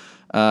met.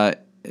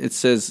 It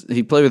says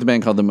he played with a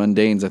band called The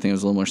Mundanes. I think it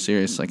was a little more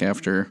serious, like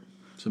after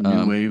some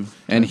new wave.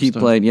 And he stuff.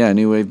 played,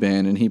 new wave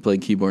band, and he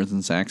played keyboards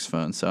and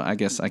saxophone. So I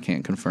guess I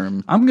can't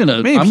confirm. I'm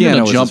gonna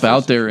jump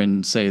out there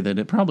and say that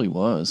it probably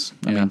was.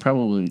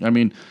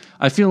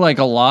 I feel like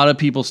a lot of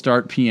people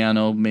start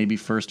piano maybe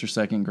first or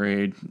second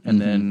grade,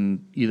 and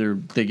then either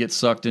they get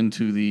sucked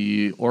into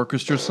the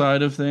orchestra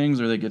side of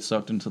things or they get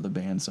sucked into the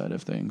band side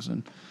of things.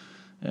 And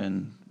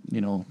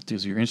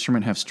does your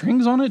instrument have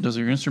strings on it? Does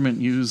your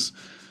instrument use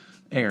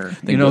air?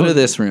 Go to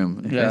this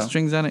room. If it has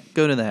strings on it,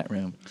 go to that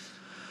room.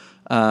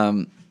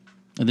 And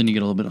then you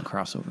get a little bit of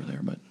crossover there,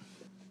 but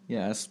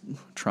it's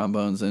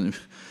trombones and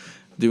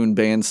doing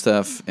band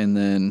stuff, and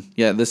then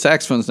the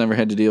saxophones never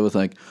had to deal with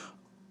like,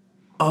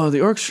 oh,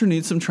 the orchestra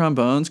needs some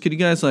trombones. Could you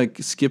guys like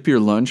skip your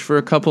lunch for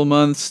a couple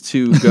months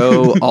to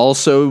go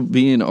also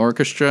be in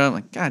orchestra? I'm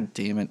like, God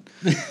damn it.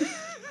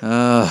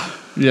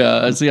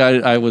 See,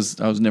 I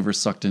was never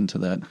sucked into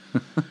that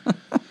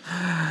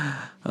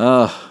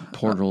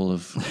portal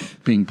of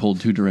being pulled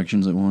 2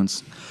 directions at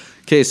once.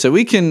 Okay, so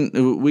we can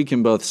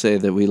both say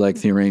that we like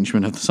the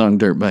arrangement of the song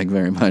 "Dirt Bike"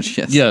 very much.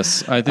 Yes.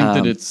 Yes, I think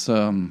that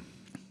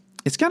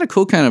it's got a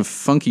cool kind of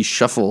funky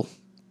shuffle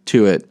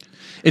to it.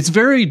 It's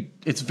very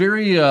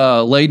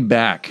laid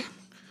back.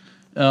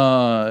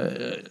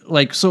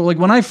 Like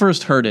when I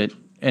first heard it,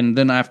 and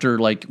then after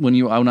like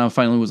when I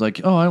finally was like,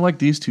 oh, I like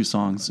these 2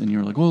 songs, and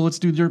you're like, well, let's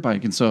do Dirt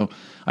Bike, and so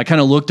I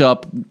kind of looked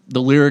up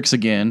the lyrics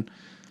again.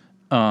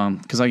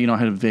 Because I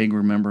had a vague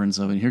remembrance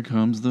of it. Here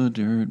comes the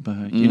dirt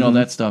bike,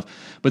 that stuff.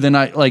 But then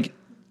I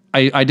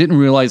didn't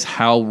realize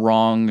how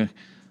wrong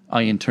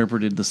I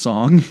interpreted the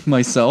song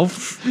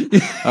myself.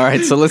 All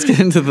right, so let's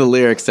get into the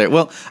lyrics there.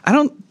 Well,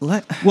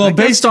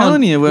 based on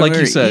telling you when like we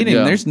were you said,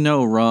 eating, there's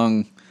no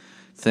wrong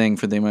thing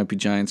for They Might Be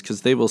Giants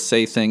because they will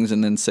say things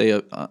and then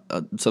say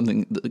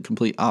something the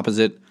complete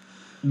opposite.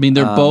 I mean,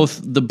 they're both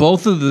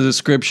of the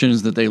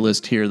descriptions that they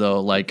list here, though,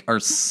 like are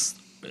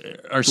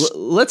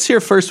Let's hear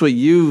first what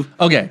you.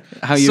 okay.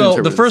 How you so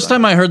interpret the first the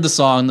song. time I heard the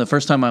song, the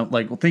first time I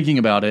like thinking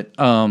about it,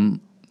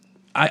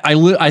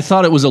 I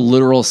thought it was a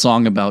literal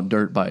song about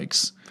dirt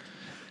bikes.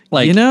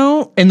 Like, You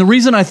know- and the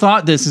reason I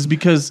thought this is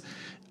because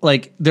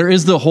like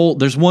there's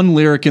one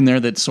lyric in there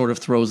that sort of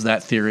throws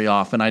that theory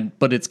off,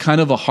 but it's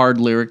kind of a hard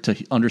lyric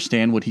to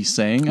understand what he's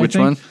saying. Which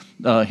I think.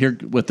 Here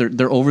with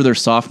they're over their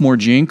sophomore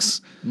jinx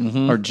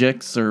or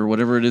jix or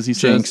whatever it is he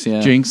Jinx, says.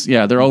 yeah. Jinx,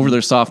 yeah, they're over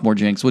their sophomore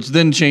jinx, which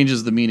then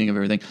changes the meaning of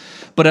everything.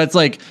 But it's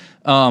like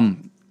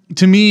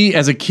to me,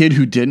 as a kid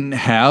who didn't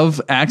have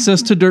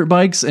access to dirt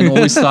bikes and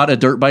always thought a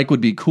dirt bike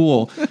would be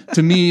cool,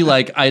 to me,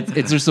 like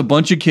it's just a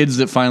bunch of kids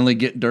that finally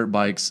get dirt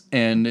bikes,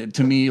 and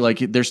to me, like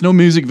there's no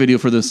music video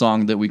for this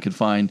song that we could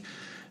find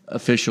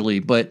officially,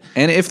 but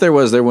And if there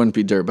was, there wouldn't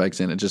be dirt bikes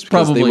in it, just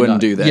because probably they wouldn't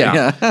not. do that.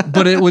 Yeah,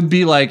 but it would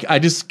be like I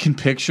just can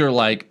picture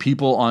like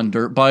people on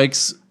dirt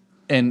bikes,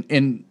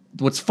 and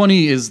what's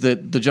funny is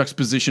that the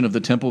juxtaposition of the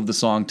tempo of the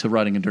song to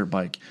riding a dirt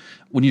bike.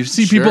 When you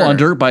see people Sure. on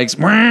dirt bikes,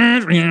 you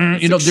know,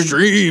 they're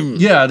extreme.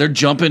 Yeah, they're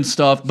jumping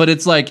stuff, but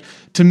it's like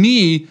to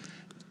me,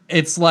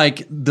 it's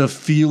like the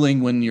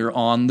feeling when you're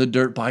on the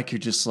dirt bike. You're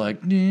just like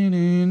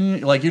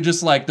you're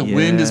just like the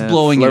wind is Yeah,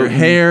 blowing your floating.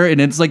 hair,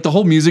 and it's like the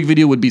whole music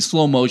video would be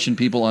slow motion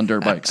people on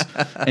dirt bikes,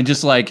 and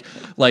just like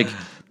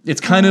it's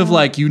kind of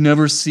like you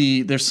never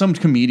see. There's some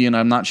comedian,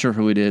 I'm not sure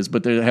who it is,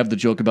 but they have the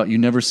joke about you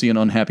never see an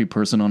unhappy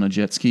person on a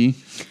jet ski.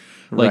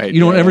 Like Right, you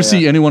don't yeah, ever yeah.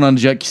 see anyone on a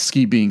jet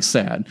ski being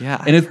sad.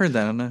 Yeah, and I've heard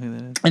that. I don't know who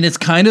that is. and it's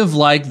kind of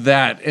like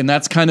that, and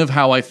that's kind of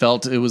how I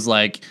felt. It was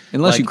like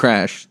Unless like, you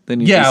crash, then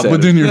you yeah,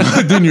 but then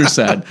you're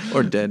sad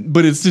or dead.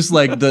 But it's just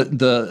like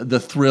the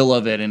thrill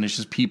of it, and it's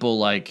just people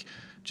like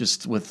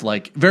just with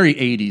like very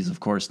 80s, of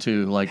course,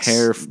 too, like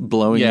Hair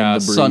blowing in yeah,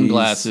 the breeze.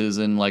 sunglasses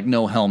and like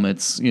no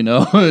helmets, you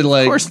know, like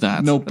Of course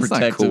not. no That's not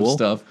protective cool.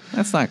 stuff.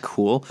 That's not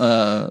cool.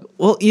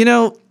 Well, you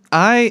know,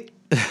 I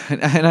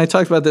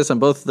talked about this on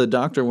both the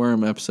Dr.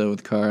 Worm episode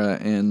with Kara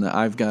and the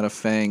I've Got a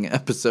Fang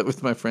episode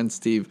with my friend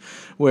Steve,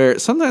 where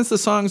sometimes the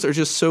songs are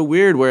just so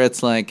weird where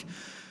it's like,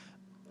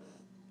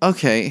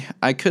 okay,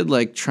 I could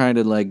like try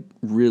to like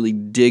really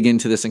dig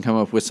into this and come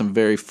up with some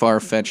very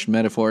far-fetched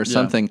metaphor or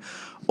something.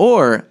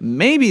 Or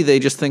maybe they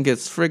just think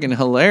it's friggin'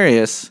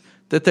 hilarious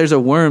that there's a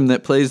worm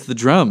that plays the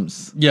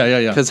drums.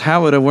 Yeah. Because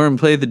how would a worm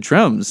play the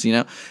drums, you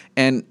know?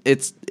 And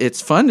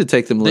it's fun to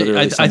take them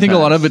literally. I think a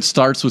lot of sometimes. it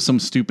starts with some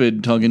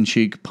stupid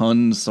tongue-in-cheek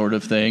pun sort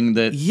of thing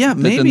that Yeah,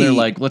 that then maybe. they're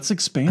like, let's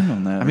expand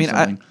on that. I mean,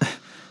 and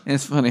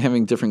it's funny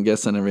having different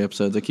guests on every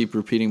episode. I keep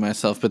repeating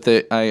myself, but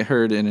I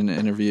heard in an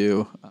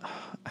interview,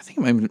 I think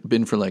it might have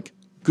been for like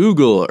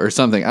Google or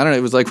something. I don't know.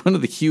 It was like one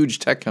of the huge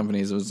tech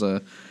companies. It was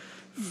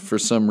for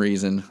some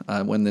reason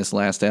when this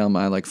last album,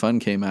 I Like Fun,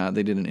 came out,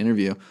 they did an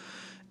interview,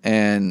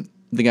 and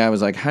the guy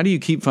was like, "How do you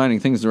keep finding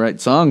things to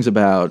write songs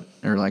about?"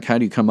 Or like, "How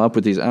do you come up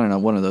with these?" I don't know,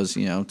 one of those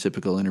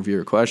typical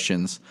interviewer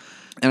questions.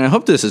 And I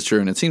hope this is true,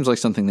 and it seems like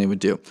something they would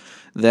do.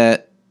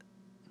 That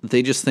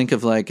they just think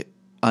of like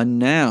a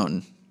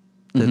noun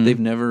that they've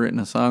never written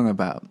a song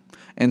about.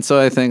 And so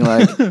I think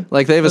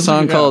like they have a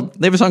song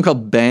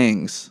called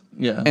Bangs.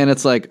 Yeah. And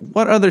it's like,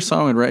 what other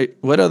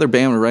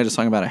band would write a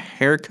song about a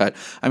haircut?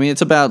 I mean,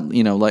 it's about,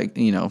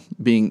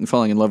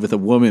 falling in love with a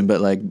woman,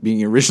 but like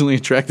being originally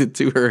attracted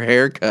to her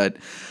haircut.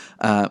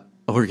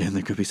 Or again,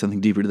 there could be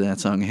something deeper to that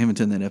song. I haven't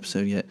done that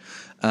episode yet.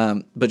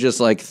 But just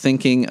like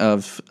thinking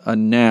of a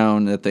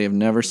noun that they have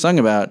never sung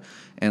about,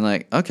 and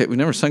like, okay, we've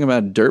never sung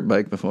about a dirt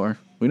bike before.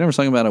 We've never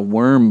sung about a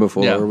worm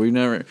before. Yeah. We've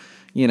never,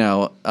 we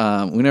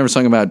never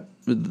sung about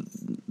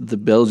the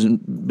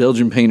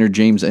Belgian painter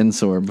James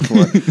Ensor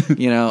before.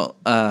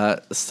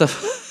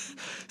 Stuff.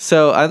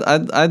 So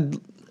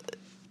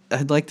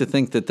I'd like to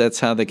think that that's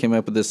how they came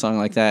up with this song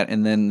like that,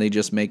 and then they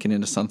just make it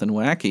into something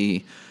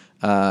wacky.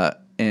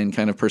 And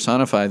kind of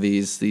personify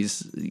these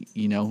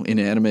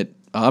inanimate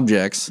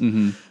objects.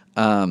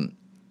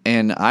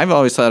 And I've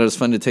always thought it was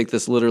fun to take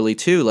this literally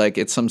too. Like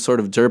it's some sort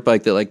of dirt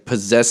bike that like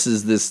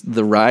possesses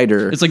the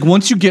rider. it's like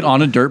once you get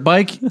on a dirt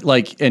bike,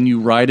 like, and you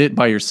ride it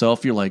by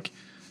yourself, you're like,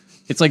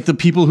 it's like the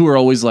people who are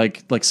always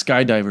like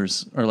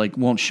skydivers or like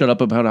won't shut up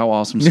about how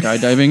awesome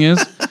skydiving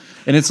is.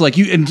 And it's like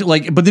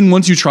but then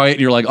once you try it,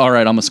 you're like, all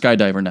right, I'm a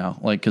skydiver now.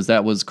 Like, cause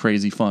that was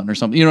crazy fun or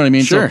something. You know what I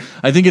mean? Sure. So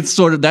I think it's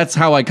sort of, that's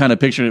how I kind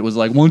of pictured it. It was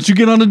like, once you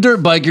get on a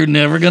dirt bike, you're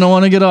never going to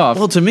want to get off.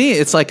 Well, to me,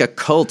 it's like a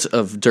cult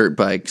of dirt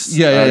bikes.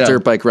 Yeah.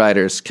 Dirt bike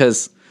riders.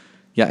 Cause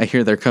I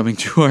hear they're coming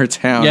to our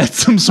town. Yeah, it's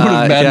some sort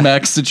of Mad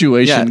Max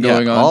situation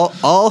going on.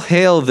 All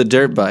hail the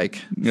dirt bike,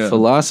 Yeah.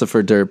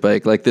 philosopher dirt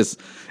bike, like this.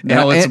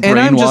 Now it's I'm just-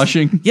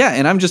 brainwashing.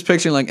 and I'm just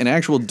picturing like an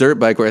actual dirt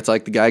bike where it's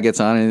like the guy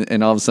gets on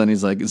and all of a sudden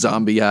he's like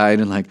zombie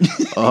eyed and like,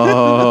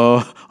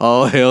 oh,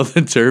 all hail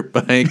the dirt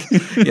bike.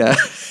 Yeah.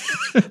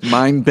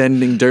 Mind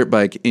bending dirt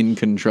bike in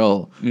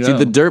control. Yeah. See,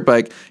 the dirt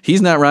bike,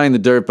 he's not riding the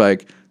dirt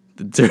bike.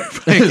 The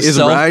dirt bike is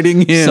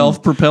riding him.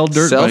 Self-propelled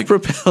dirt bike.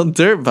 Self-propelled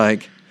dirt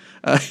bike.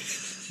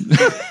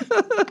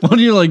 When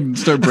you like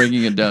start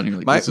breaking it down, you're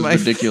like, this is My-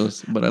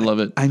 ridiculous, but I love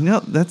it. I know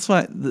that's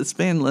why this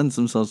band lends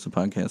themselves to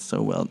podcasts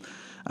so well.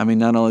 I mean,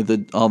 not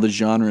only all the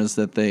genres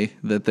that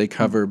they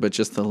cover, but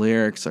just the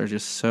lyrics are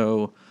just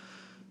so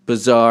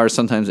bizarre,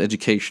 sometimes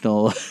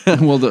educational.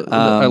 Well,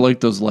 I like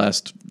those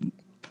last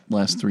 4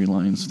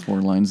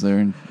 lines there.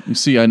 And you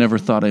see, I never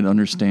thought I'd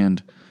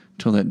understand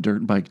till that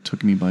dirt bike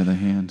took me by the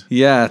hand.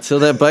 Yeah, till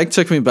that bike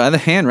took me by the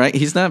hand, right?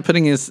 He's not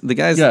putting the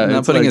guy's not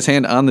it's putting like- his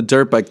hand on the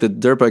dirt bike. The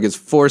dirt bike is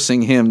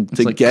forcing him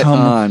to Like, get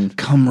on.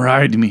 Come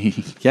ride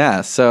me.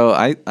 Yeah, so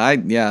I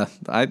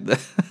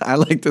I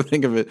like to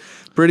think of it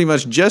pretty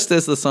much just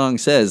as the song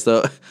says,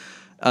 though.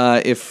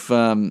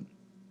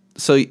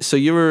 So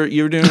you were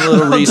doing a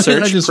little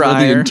research I just read the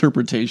prior.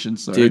 interpretation.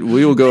 Sorry. Dude,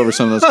 we will go over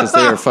some of those because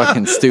they are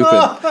fucking stupid.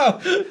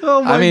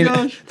 Oh my I mean,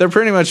 gosh. they're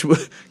pretty much,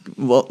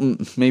 well,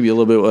 maybe a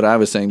little bit what I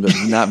was saying, but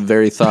not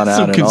very thought out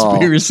Some at all.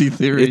 conspiracy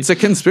theory. It's a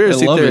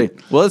conspiracy I love theory.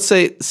 it. Well, let's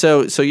say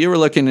so you were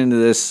looking into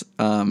this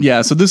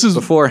Yeah, so this is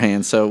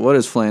beforehand. So what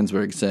does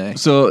Flansburgh say?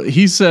 So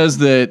he says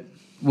that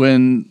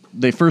when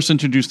they first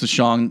introduced the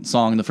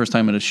song the first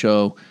time at a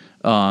show,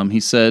 he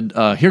said,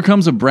 here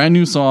comes a brand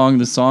new song.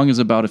 This song is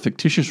about a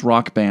fictitious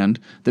rock band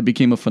that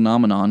became a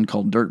phenomenon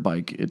called Dirt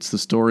Bike. It's the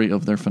story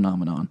of their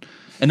phenomenon.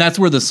 And that's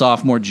where the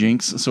sophomore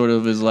jinx sort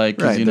of is like,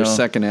 'cause, Right, you their know,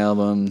 second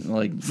album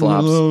like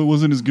flops. "Oh, it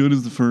wasn't as good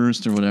as the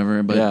first or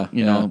whatever. But Yeah,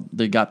 you know,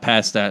 they got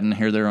past that, and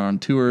here they're on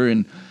tour,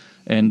 and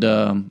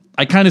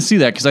I kind of see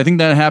that because I think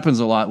that happens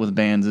a lot with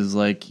bands. Is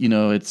like, you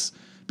know, it's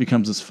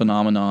becomes this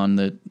phenomenon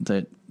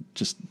that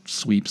just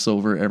sweeps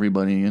over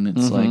everybody, and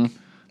it's like,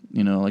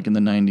 you know, like in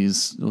the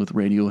 '90s with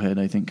Radiohead,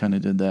 I think kind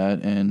of did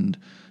that, and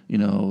you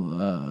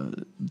know,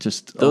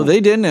 just Though they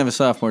didn't have a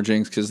sophomore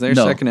jinx because their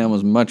No. second album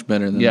was much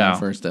better than Yeah. their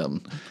first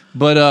album.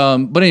 But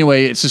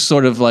anyway, it's just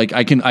sort of like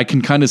I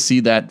can kind of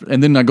see that,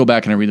 and then I go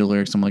back and I read the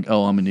lyrics. I'm like,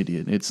 oh, I'm an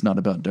idiot. It's not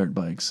about dirt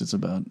bikes. It's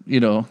about, you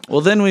know. Well,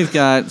 then we've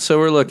got, so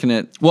we're looking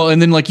at, Well,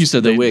 and then like you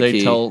said, they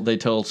wiki.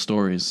 tell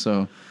stories.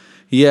 So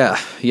yeah.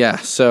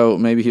 So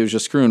maybe he was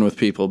just screwing with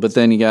people. But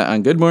then you got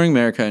on Good Morning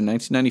America in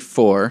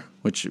 1994,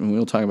 which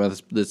we'll talk about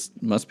this. This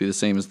must be the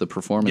same as the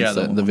performance, Yeah,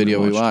 the one the we video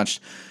we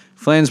watched. watched.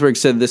 Flansburgh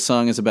said this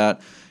song is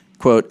about,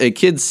 quote, a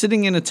kid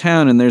sitting in a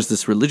town and there's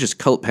this religious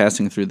cult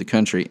passing through the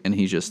country, and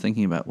he's just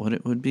thinking about what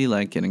it would be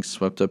like getting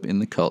swept up in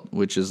the cult,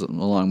 which is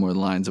along more the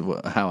lines of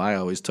how I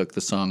always took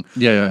the song.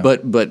 Yeah.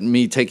 But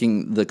me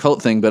taking the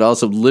cult thing, but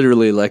also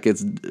literally like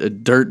it's a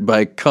dirt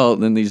bike cult,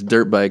 and these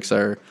dirt bikes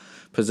are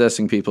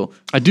possessing people.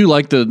 I do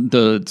like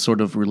the sort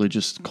of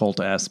religious cult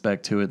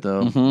aspect to it,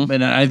 though,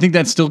 and I think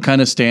that still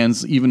kind of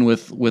stands even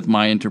with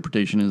my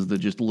interpretation is the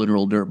just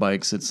literal dirt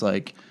bikes. It's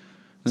like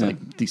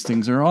these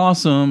things are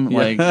awesome.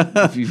 Like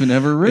if you've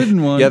never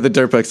ridden one, Yeah, the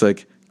dirt bike's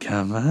like,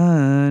 come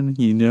on,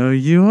 you know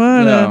you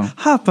wanna Yeah.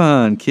 hop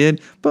on,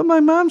 kid. But my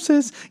mom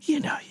says, you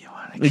know you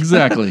wanna,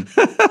 exactly.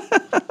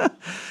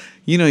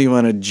 you know you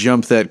wanna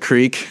jump that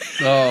creek.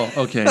 Oh,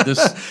 okay. This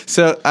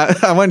So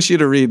I want you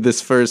to read this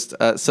first.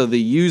 So the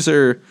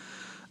user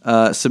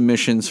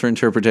submissions for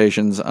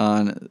interpretations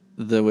on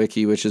the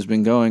wiki, which has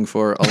been going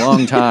for a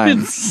long time.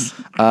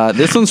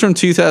 This one's from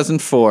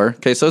 2004.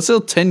 Okay, so it's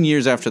still 10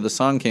 years after the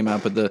song came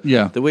out, but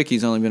the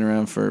wiki's only been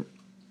around for,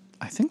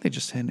 I think they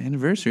just had an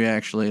anniversary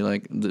actually.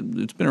 Like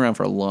it's been around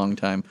for a long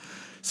time.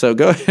 So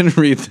go ahead and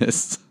read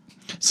this.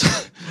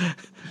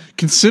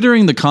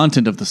 Considering the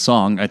content of the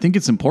song, I think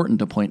it's important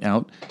to point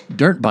out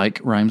dirt bike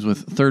rhymes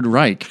with Third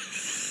Reich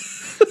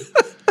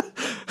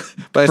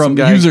By some from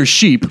guy, user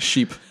Sheep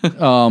Sheep.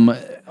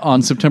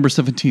 on September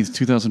 17th,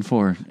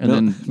 2004. And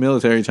then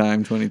Military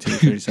time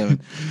 2237.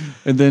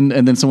 and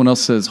then someone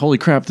else says, "Holy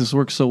crap, this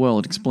works so well.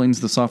 It explains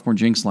the sophomore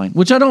jinx line,"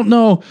 which I don't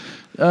know.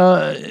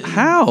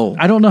 How?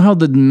 I don't know how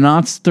the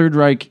Knots Third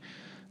Reich.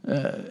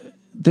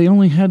 They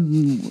only had.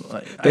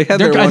 They had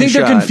their I one think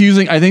they're shot.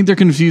 confusing. I think they're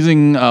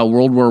confusing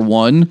World War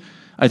One.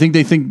 I think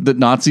they think that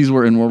Nazis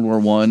were in World War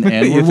One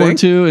and You World War think?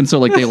 Two, and so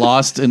like they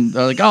lost, and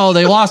they're like, oh,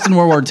 they lost in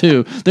World War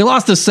Two. They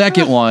lost the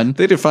second one.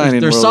 They define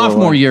in their World War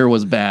sophomore One. year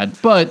was bad,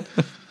 but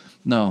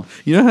no,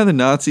 You know how the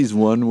Nazis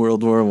won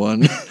World War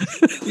One?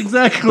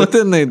 exactly. But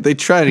then they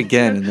tried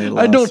again and they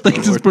lost. I don't think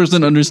World this War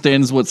person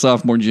understands what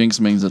sophomore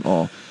jinx means at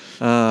all.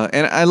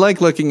 And I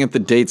like looking at the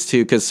dates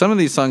too, because some of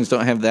these songs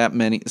don't have that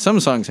many. Some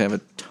songs have a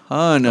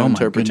ton of Oh my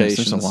interpretations.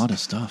 goodness, there's a lot of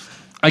stuff.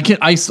 I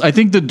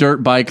think the dirt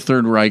bike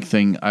Third Reich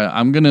thing.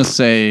 I'm gonna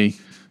say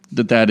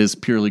that is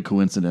purely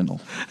coincidental.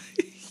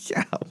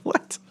 Yeah,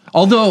 what?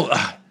 Although,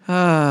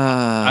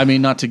 I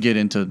mean, not to get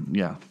into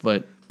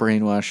but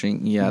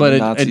Brainwashing. Yeah, but the it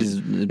Nazis. did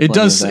it plenty of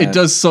does that. it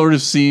does sort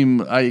of seem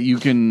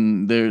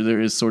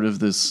there is sort of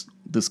this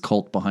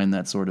cult behind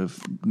that sort of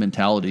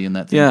mentality and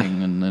that Yeah.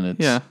 thinking, and then it's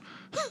Yeah.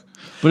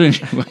 But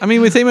anyway, I mean,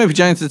 with They Might Be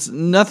Giants,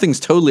 nothing's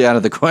totally out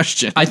of the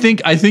question. I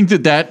think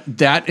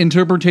that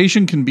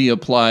interpretation can be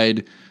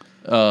applied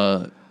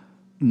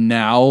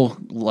now,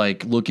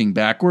 like looking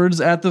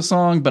backwards at the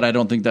song, but I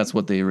don't think that's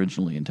what they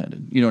originally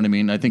intended. You know what I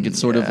mean? I think it's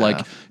sort of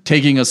like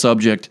taking a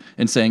subject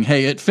and saying,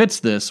 hey, it fits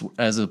this,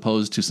 as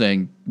opposed to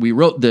saying, we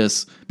wrote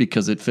this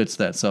because it fits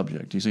that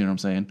subject. You see what I'm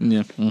saying?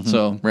 Yeah.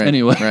 So Right.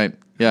 anyway. Right.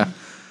 Yeah.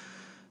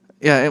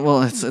 Yeah,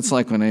 well, it's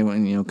like when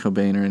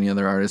Cobain or any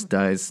other artist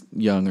dies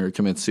young or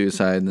commits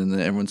suicide, and then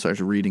everyone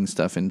starts reading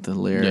stuff into the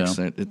lyrics.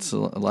 Yeah. It's a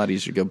lot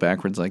easier to go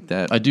backwards like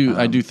that. I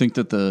do think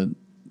that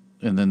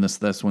and then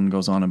this one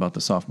goes on about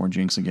the sophomore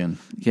jinx again.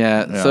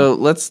 Yeah. So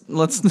let's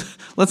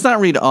not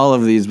read all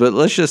of these, but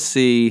let's just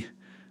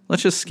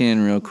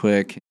scan real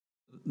quick.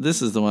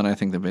 This is the one I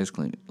think that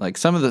basically, like,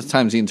 some of the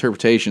times the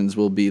interpretations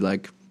will be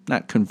like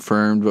not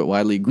confirmed but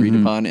widely agreed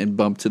upon and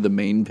bumped to the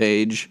main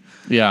page.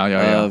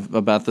 Yeah.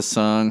 About the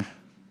song.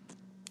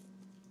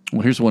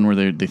 Well, here's one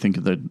where they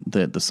think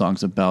that the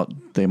song's about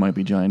they might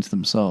be giants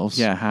themselves.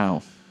 Yeah,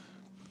 how?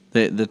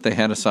 That they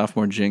had a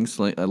sophomore jinx.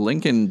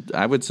 Lincoln,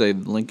 I would say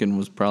Lincoln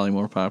was probably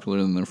more popular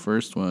than their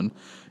first one,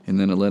 and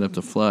then it led up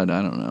to Flood.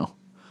 I don't know.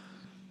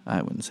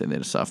 I wouldn't say they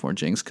had a sophomore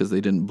jinx because they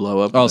didn't blow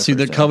up. Oh, see,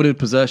 the coveted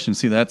possession.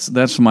 See,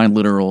 that's my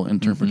literal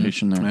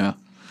interpretation there. Yeah.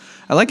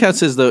 I like how it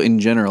says, though, in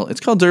general, it's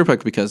called dirt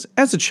bike because,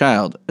 as a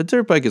child, a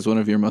dirt bike is one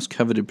of your most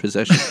coveted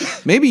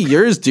possessions. Maybe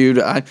yours, dude.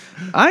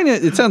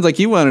 It sounds like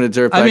you wanted a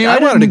dirt bike.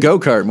 I wanted a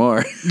go-kart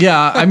more.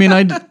 Yeah, I mean,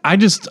 I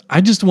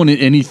just wanted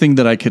anything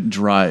that I could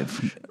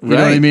drive. You know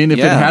what I Right. mean? If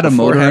it Yeah, had a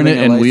before motor in having it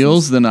a and license.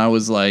 wheels, then I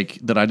was like,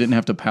 that I didn't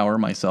have to power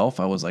myself.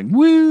 I was like,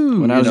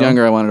 woo. When I was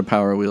younger, I wanted a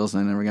Power Wheels,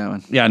 and I never got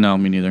one. Yeah, no,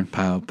 me neither.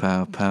 Pow,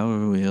 pow,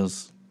 Power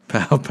Wheels.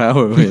 Pow,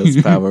 Power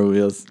Wheels, Power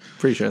Wheels.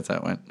 Pretty sure that's how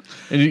it went.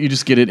 And you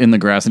just get it in the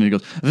grass and it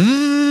goes,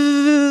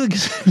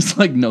 it's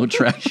like no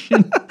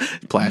traction.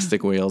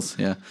 Plastic wheels,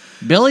 yeah.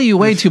 Billy, you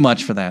weigh too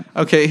much for that.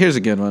 Okay, here's a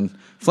good one.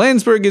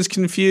 Flansburgh is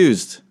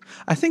confused.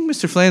 I think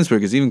Mr.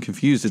 Flansburgh is even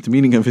confused at the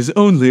meaning of his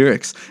own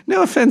lyrics.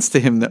 No offense to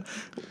him, though.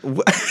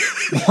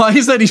 Why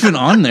is that even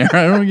on there?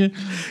 I don't get.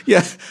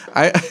 Yeah,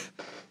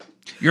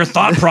 Your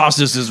thought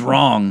process is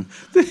wrong.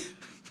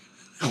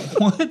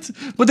 What?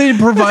 But they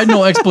provide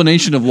no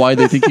explanation of why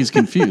they think he's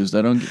confused.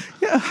 I don't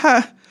get.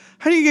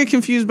 How do you get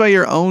confused by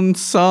your own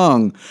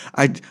song?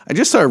 I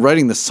just started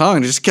writing the song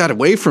and it just got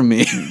away from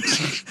me.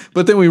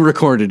 But then we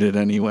recorded it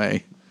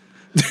anyway.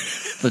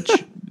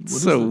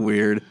 So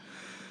weird.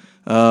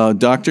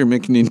 Dr.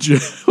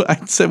 McNinja.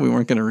 I said we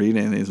weren't going to read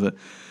any of these, but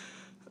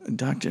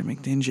Dr.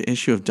 McNinja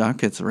issue of Doc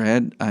Gets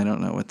Read. I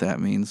don't know what that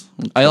means.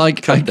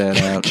 Cut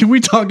that out. Can we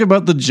talk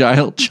about the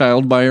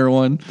child buyer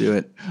one? Do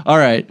it. All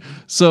right.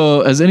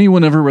 So, has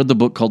anyone ever read the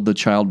book called The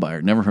Child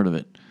Buyer? Never heard of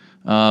it.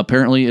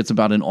 Apparently, it's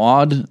about an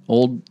odd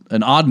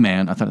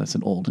man. I thought I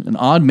said old. An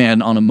odd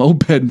man on a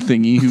moped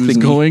thingy who's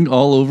going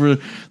all over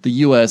the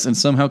U.S. and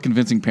somehow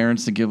convincing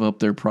parents to give up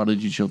their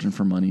prodigy children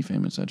for money,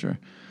 fame, etc.,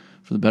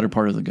 for the better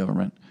part of the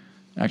government.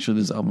 Actually,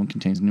 this album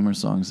contains numerous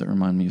songs that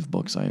remind me of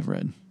books I have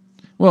read.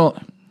 Well,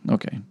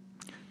 okay.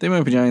 They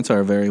Might Be Giants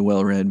are a very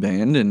well-read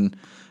band, and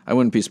I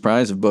wouldn't be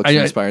surprised if books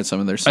inspired some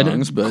of their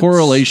songs. But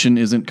correlation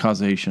isn't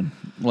causation.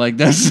 Like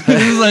that's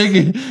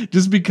like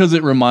just because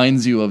it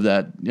reminds you of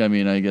that. I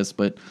mean, I guess,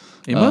 but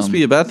it must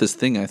be about this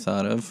thing I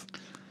thought of.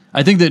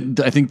 I think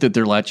that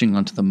they're latching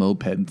onto the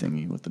moped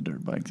thingy with the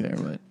dirt bike there.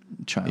 But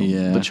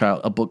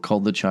a book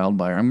called The Child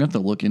Buyer. I'm gonna have to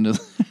look into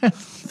that.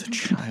 The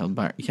Child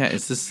Buyer. Yeah,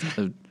 is this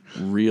a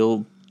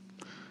real?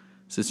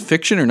 Is this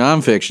fiction or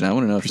nonfiction? I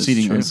want to know if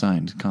Proceeding this is true.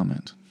 unsigned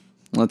comment.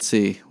 Let's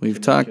see. We've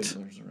talked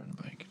arrangement.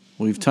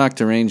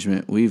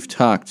 We've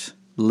talked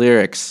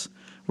lyrics.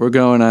 We're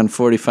going on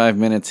 45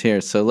 minutes here,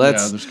 so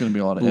let's. Yeah, there's going to be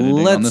a lot of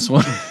editing on this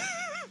one.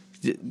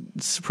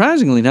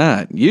 Surprisingly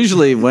not.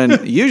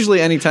 Usually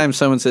anytime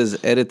someone says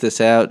edit this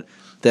out,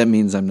 that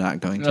means I'm not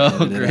going to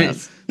edit it out.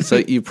 So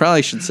you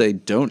probably should say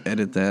don't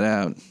edit that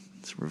out.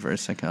 It's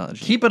reverse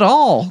psychology. Keep it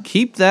all.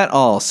 Keep that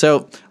all.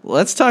 So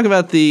let's talk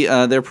about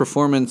their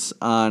performance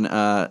on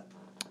on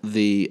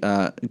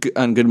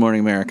Good Morning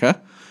America,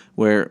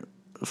 where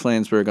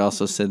Flansburgh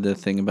also said the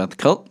thing about the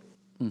cult.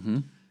 Mm-hmm.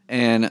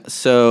 And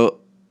so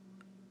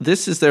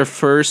this is their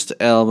first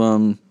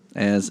album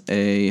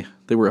they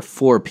were a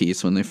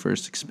 4-piece when they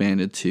first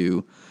expanded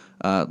to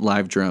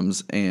live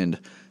drums and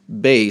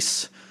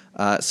bass.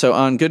 So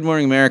on Good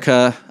Morning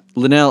America,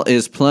 Linnell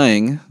is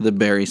playing the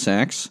Barry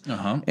sax.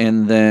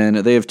 And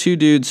then they have two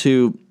dudes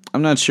who,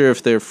 I'm not sure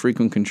if they're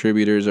frequent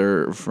contributors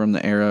or from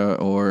the era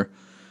or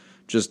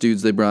just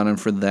dudes they brought in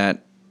for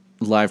that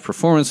live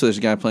performance. So there's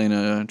a guy playing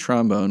a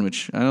trombone,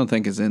 which I don't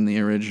think is in the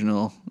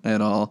original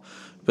at all.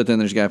 But then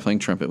there's a guy playing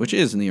trumpet, which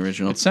is in the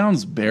original. It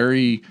sounds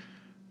Barry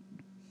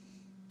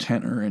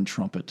tenor and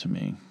trumpet to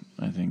me,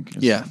 I think.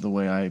 Is the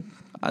way I...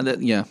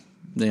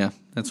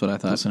 that's what I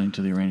thought. Listening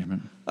to the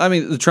arrangement. I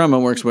mean, the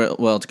trombone works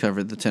well to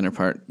cover the tenor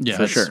part,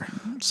 for sure.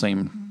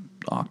 Same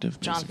octave.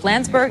 John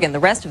Flansburgh and the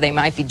rest of They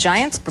Might Be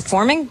Giants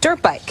performing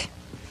Dirt Bike.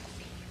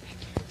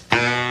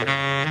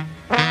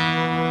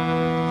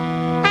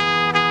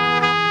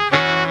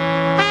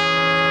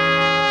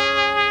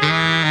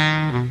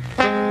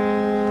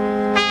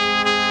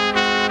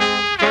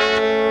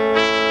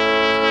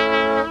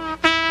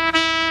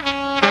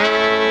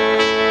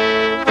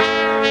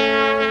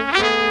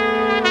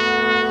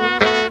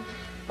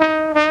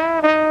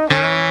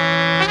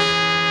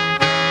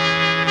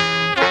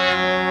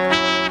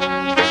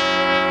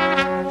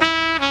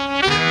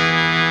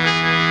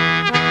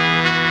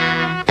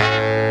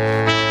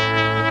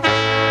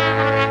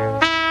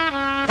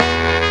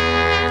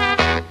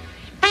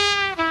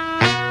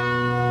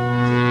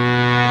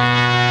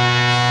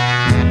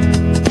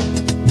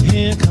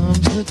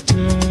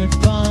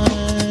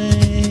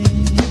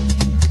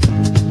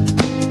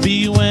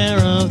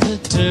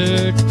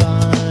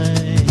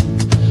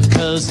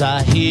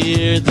 I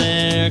hear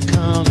they're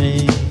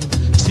coming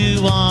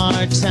to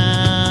our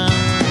town.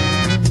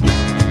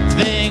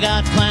 They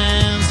got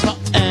plans for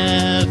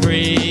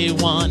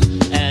everyone,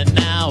 and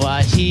now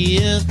I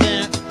hear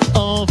they're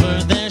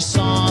over their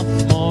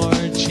sophomore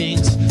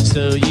jinx.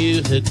 So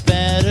you had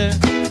better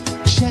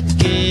check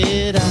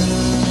it out.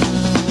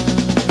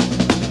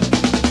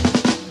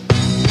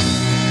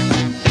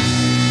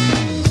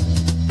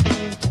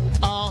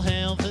 All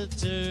hail the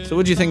dirt. So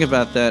what'd you think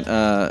about that,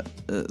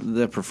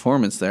 the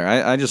performance there?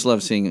 I just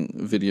love seeing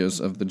videos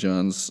of the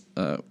Johns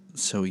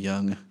so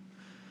young.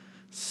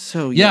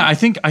 So young. Yeah, I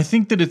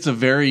think that it's a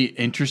very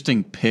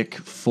interesting pick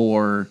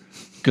for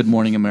Good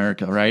Morning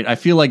America, right? I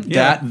feel like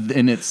that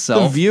in The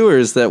itself,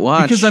 viewers that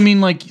watch. because I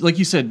mean, like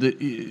you said,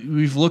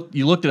 you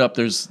looked it up.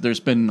 There's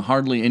been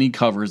hardly any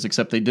covers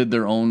except they did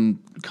their own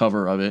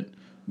cover of it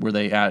where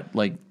they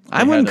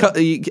I wouldn't.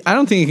 I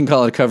don't think you can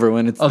call it a cover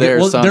when it's their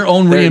song. their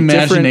own They're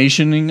different-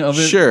 reimagining of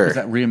it. Sure. Is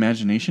that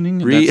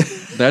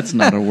reimagining? That's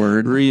not a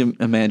word.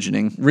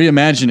 Reimagining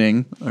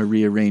Reimagining. or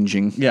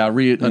rearranging. Yeah,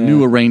 a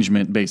new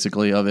arrangement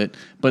basically of it.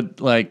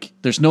 But like,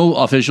 there's no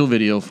official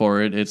video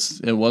for it.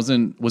 It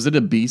wasn't. Was it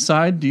a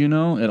B-side? Do you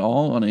know at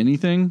all on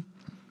anything?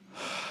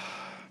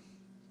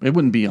 It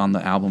wouldn't be on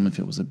the album if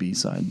it was a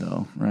B-side,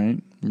 though, right?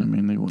 I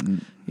mean, they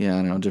wouldn't. Yeah,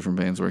 I know different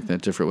bands work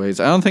that different ways.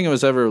 I don't think it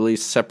was ever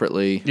released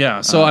separately. Yeah,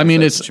 so I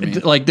mean, if it's that's what you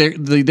mean.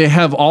 like they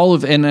have all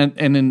of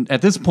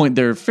at this point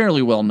they're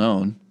fairly well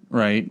known,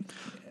 right?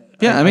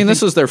 Yeah, I mean,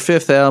 this was their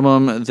fifth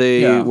album.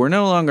 They Yeah. were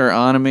no longer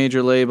on a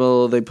major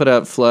label. They put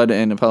out Flood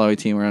and Apollo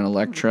 18 were on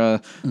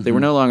Elektra. They were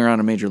no longer on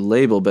a major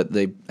label, but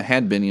they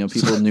had been. You know,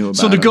 people knew about.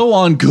 So to them. go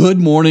on Good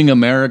Morning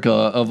America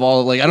of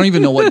all, like, I don't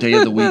even know what day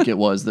of the week it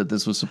was that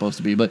this was supposed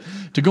to be, but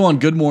to go on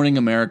Good Morning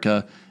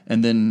America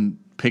and then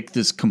pick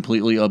this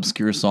completely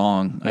obscure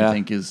song, Yeah. I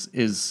think is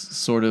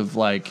sort of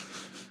like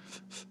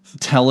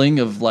telling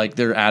of like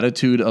their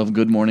attitude of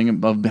Good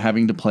Morning, of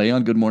having to play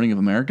on Good Morning of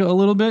America a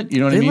little bit. You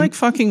know what They I mean? like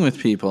fucking with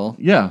people.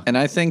 Yeah. And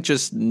I think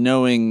just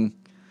knowing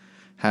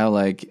how,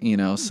 like, you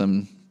know,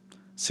 some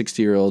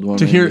 60-year-old woman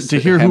to hear is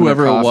having a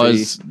whoever it coffee.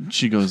 was,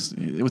 she goes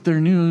with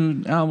their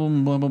new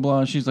album, blah blah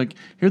blah. She's like,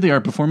 here they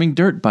are performing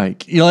Dirt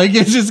Bike. You know, like,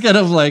 it's just kind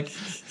of like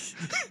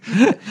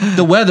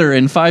the weather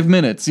in 5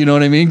 minutes. You know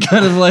what I mean?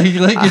 Kind of like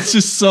it's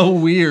just so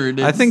weird.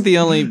 I think the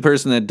only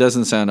person that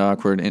doesn't sound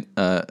awkward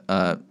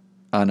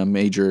on a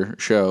major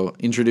show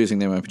introducing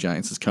the Might Be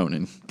Giants is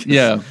Conan.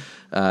 yeah,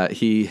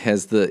 He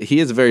has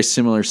a very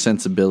similar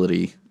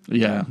sensibility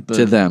yeah,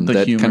 to them. the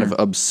That humor. kind of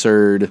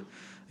absurd.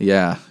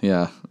 Yeah.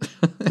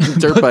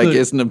 Dirt Bike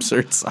is an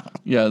absurd song.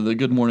 Yeah, the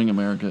Good Morning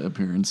America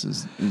appearance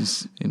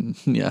is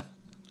Yeah.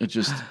 it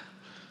just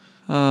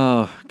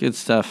Oh, good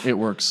stuff. it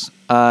works.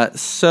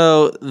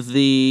 So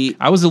the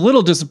I was a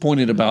little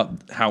disappointed about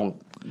how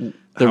it's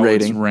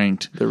rating.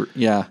 ranked.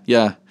 yeah.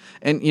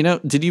 And, you know,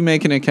 did you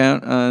make an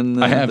account on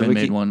the I haven't the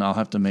wiki? made one. I'll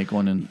have to make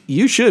one. And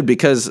You should,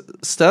 because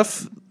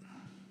stuff,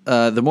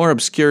 the more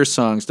obscure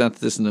songs, not that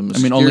this is an I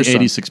obscure mean, only song.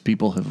 86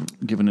 people have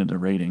given it a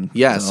rating.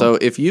 Yeah, so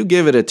if you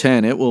give it a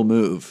 10, it will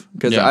move.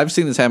 Because Yeah. I've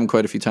seen this happen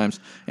quite a few times.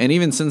 And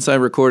even since I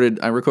recorded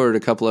a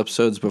couple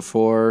episodes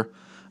before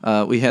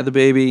we had the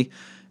baby,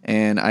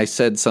 and I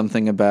said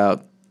something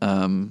about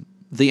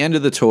the end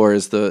of the tour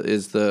is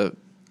the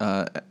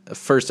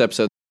first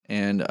episode.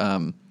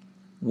 And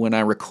when I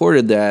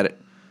recorded that,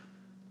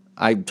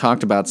 I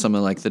talked about some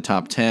of like the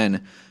top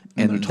 10,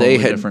 and they're they totally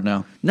had different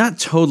now. Not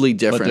totally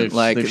different. they've-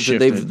 Like they've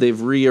they've shifted.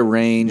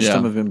 rearranged. Yeah.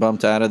 Some have been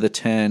bumped out of the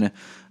 10.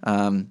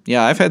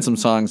 Yeah, I've had some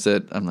songs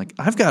that I'm like,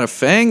 I've Got a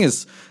Fang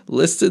is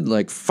listed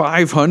like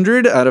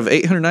 500 out of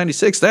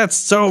 896. That's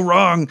so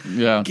wrong.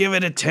 Yeah. Give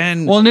it a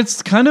 10. Well, and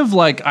it's kind of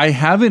like I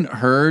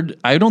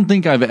don't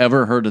think I've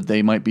ever heard a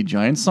They Might Be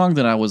Giants song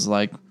that I was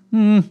like,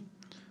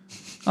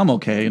 I'm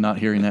okay not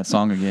hearing that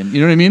song again. You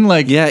know what I mean?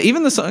 Like, yeah,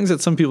 even the songs that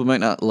some people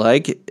might not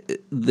like,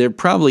 they're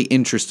probably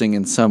interesting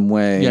in some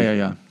way.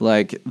 Yeah.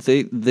 Like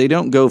they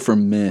don't go for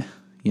meh.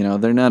 You know,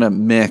 they're not a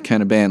meh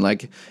kind of band.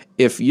 Like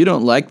if you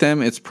don't like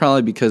them, it's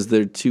probably because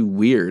they're too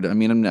weird. I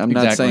mean, I'm not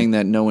Exactly. saying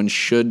that no one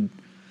should.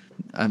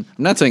 I'm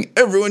not saying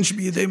everyone should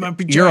be a They Might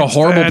Be Giants you're a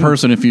horrible fan.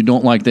 person if you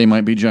don't like They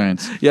Might Be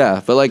Giants.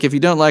 Yeah, but like if you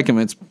don't like them,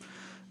 it's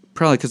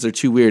probably because they're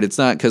too weird. It's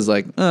not because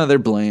like, oh, they're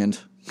bland.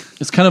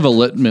 It's kind of a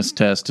litmus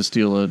test, to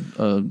steal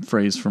a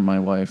phrase from my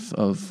wife,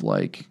 of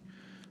like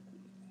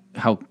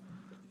how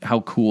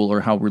cool or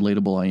how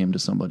relatable I am to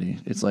somebody.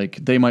 It's like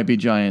They Might Be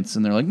Giants,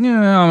 and they're like,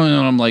 no, and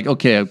I'm like,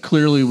 okay,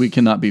 clearly we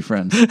cannot be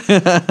friends.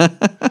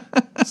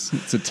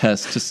 It's a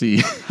test to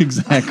see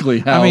exactly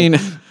how.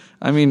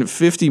 I mean,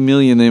 50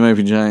 million They Might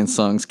Be Giants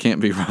songs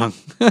can't be wrong.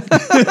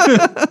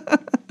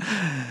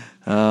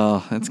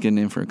 Oh, that's a good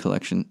name for a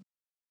collection.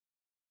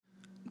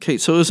 Okay,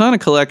 so it was on a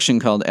collection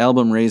called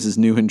 "Album Raises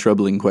New and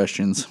Troubling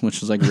Questions,"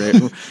 which is like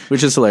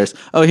which is hilarious.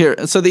 Oh,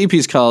 here, so the EP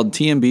is called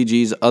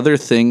TMBG's Other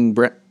Thing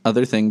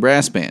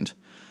Brass Band,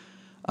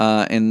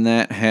 and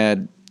that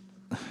had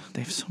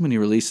they have so many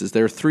releases.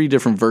 There are 3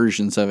 different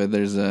versions of it.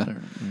 There's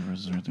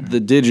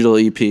the digital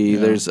EP.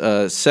 There's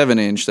a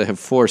 7-inch that have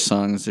 4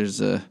 songs. There's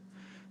a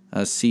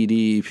a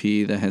CD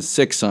EP that has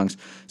 6 songs.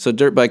 So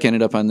Dirt Bike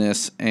ended up on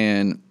this,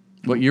 and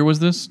What year was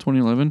this?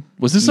 2011.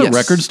 Was this a Yes.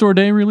 Record Store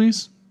Day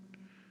release?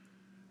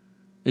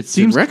 It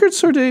seems seems Record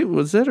Store Day,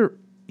 was that a...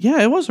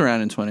 Yeah, it was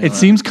around in 2011. it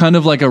seems kind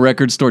of like a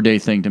Record Store Day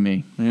thing to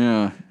me,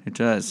 Yeah, it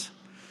does.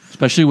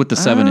 especially with the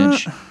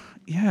 7-inch.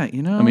 Yeah,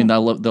 you know... I mean, I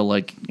love the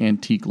like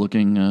antique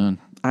looking.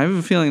 I have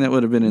a feeling that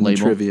would have been in label.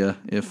 the trivia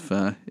if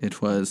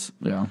it was.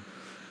 Yeah.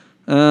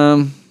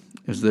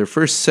 It was their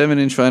first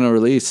 7-inch vinyl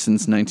release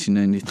since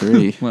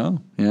 1993.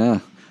 Well, Yeah,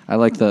 I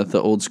like the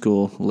old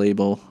school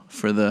label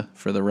for the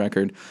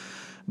record.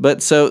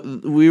 But so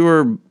we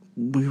were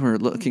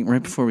looking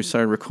right before we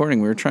started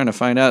recording. We were trying to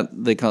find out.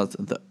 They call it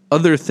the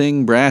Other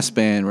Thing Brass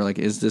Band. We're like,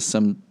 is this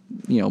some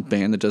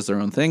band that does their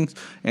own things?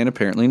 And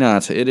apparently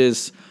not. It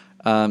is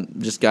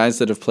just guys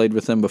that have played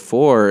with them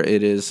before.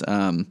 It is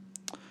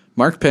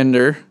Mark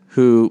Pender,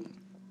 who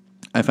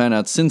I found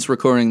out since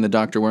recording the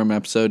Dr. Worm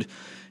episode.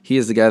 He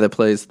is the guy that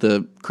plays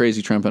the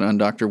crazy trumpet on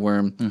Dr.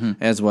 Worm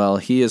as well.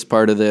 He is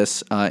part of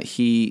this.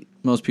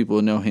 Most people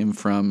would know him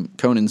from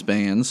Conan's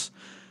bands.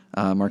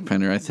 Mark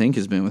Pender, I think,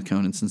 has been with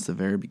Conan since the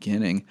very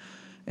beginning.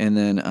 And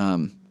then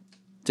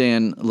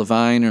Dan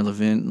Levine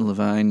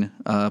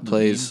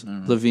plays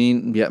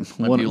Levine. Yeah,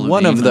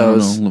 one of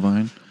those.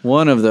 Levine.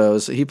 One of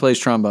those. He plays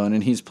trombone,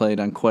 and he's played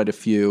on quite a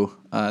few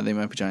They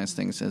Might Be Giants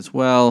things as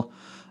well.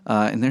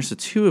 And there's a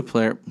tuba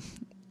player.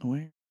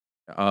 Where?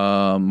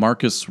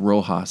 Marcus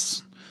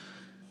Rojas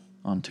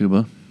on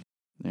tuba.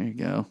 There you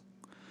go.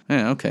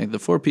 Yeah, okay. The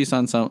 4-piece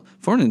ensemble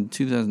formed in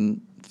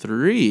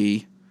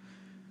 2003.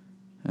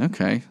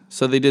 Okay,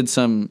 so they did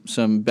some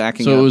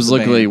backing. So up it was the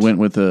like they band. went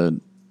with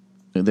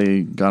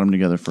they got them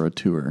together for a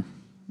tour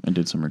and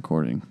did some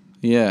recording.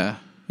 Yeah,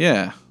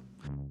 yeah.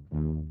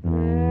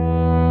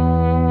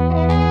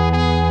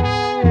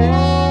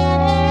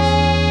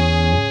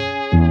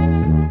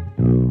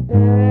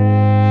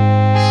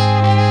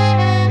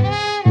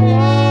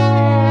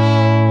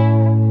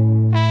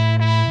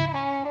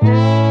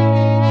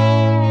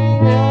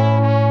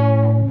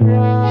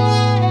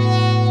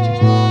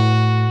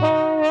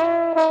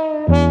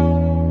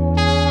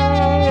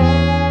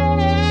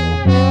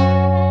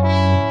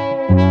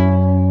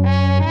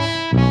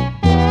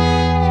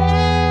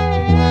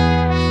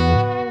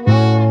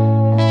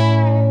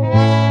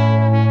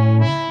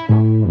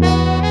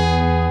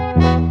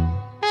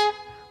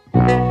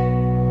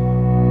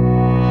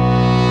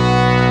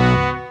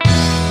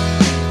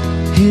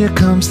 Here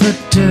comes the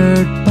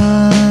dirt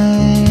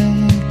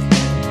bike.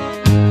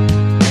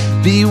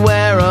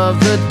 Beware of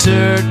the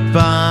dirt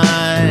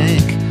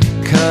bike,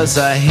 'cause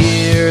I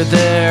hear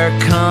they're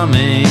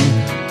coming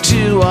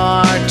to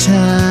our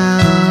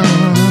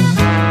town.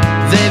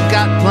 They've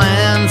got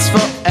plans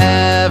for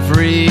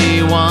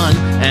everyone,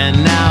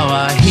 and now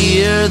I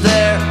hear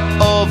they're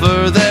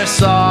over their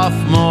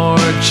sophomore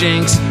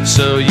jinx.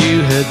 So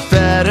you had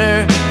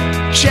better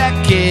check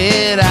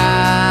it out.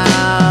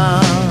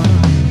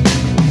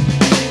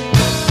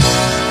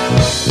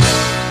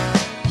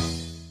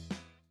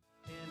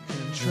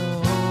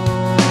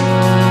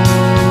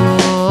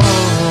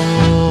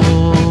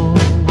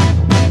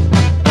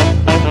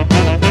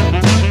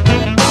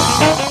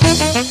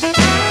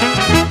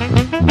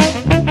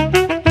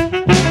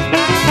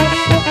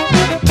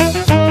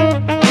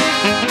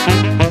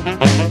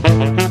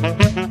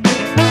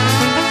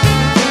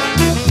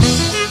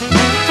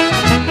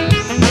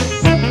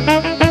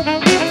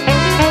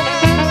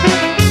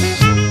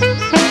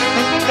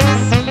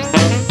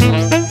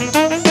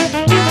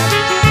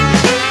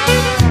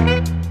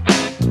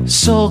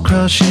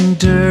 Soul-crushing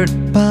dirt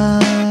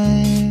bike.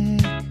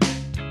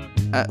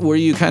 Were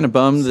you kind of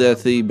bummed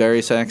that the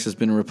Barry sax has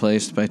been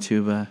replaced by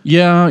tuba?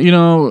 Yeah,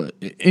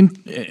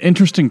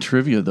 interesting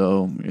trivia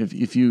though.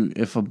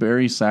 If a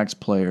Barry sax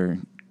player,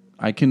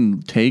 I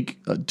can take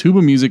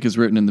tuba music is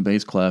written in the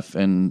bass clef,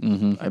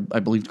 and I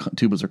believe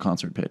tubas are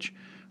concert pitch.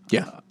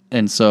 Yeah.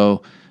 And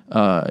so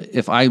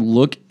if I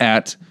look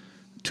at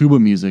tuba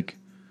music,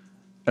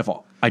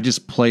 I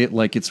just play it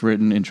like it's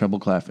written in treble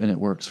clef, and it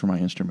works for my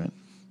instrument.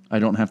 I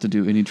don't have to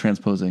do any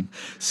transposing.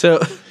 So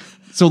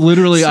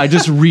literally, I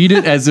just read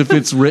it as if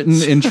it's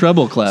written in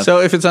treble clef. So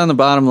if it's on the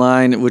bottom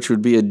line, which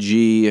would be a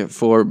G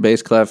for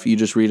bass clef, you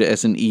just read it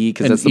as an E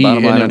because that's the E,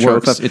 bottom line and on it treble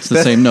works. clef. It's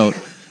the same note.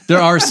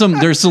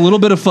 There's a little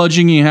bit of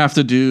fudging you have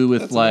to do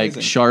with That's like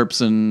amazing.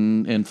 sharps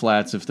and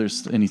flats if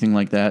there's anything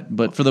like that.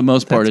 But for the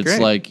most part, That's it's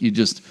great. like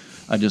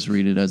I just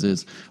read it as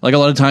is. Like a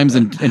lot of times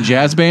in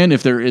jazz band,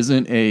 if there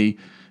isn't a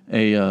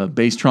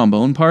bass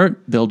trombone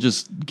part, they'll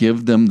just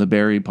give them the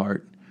Barry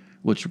part,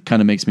 which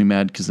kind of makes me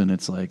mad because then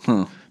it's like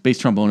bass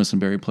trombonists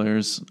and Barry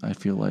players, I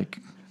feel like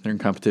They're in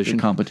competition.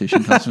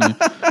 competition constantly.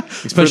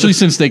 Especially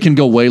since they can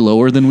go way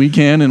lower than we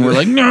can, and we're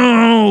like,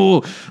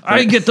 no,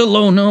 I get the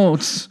low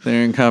notes.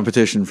 They're in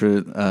competition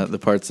for the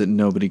parts that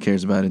nobody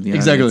cares about in the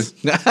Exactly. audience.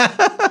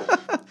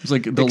 It's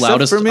like the Except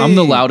loudest. for me. I'm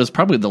the loudest,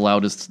 probably the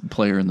loudest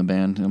player in the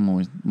band. I'm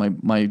always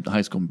my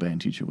high school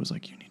band teacher was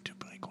like, you need to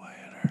play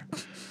quieter.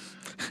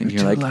 And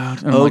you're too like,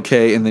 loud. And I'm like,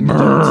 okay, and then you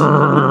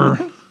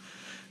don't.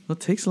 Well, it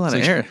takes a lot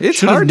of air. It's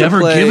Should have hard never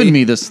to play. given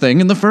me this thing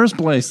in the first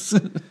place.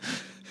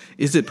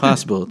 Is it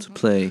possible to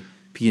play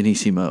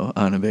pianissimo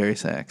on a Barry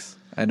sax?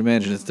 I'd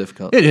imagine it's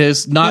difficult. It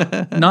is not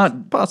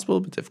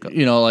Possible, but difficult.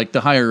 like the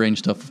higher range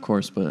stuff, of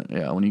course. But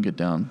yeah, when you get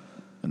down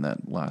in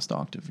that last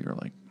octave, you're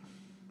like,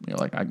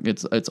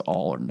 it's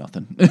all or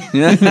nothing.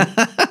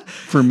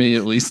 For me,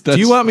 at least. Do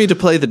you want me to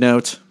play the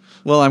note?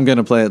 Well, I'm going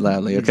to play it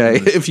loudly, okay?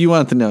 If you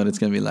want the note, it's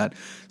going to be loud.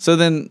 So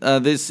then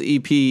this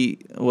EP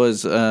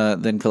was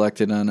then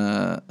collected on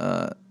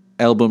a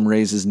album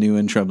Raises New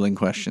and Troubling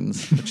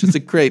Questions, which is a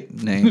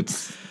great name.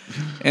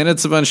 And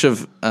it's a bunch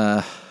of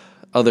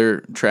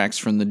other tracks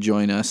from the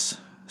Join Us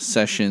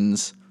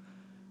sessions,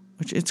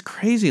 which it's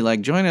crazy.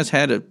 Like, Join Us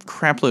had a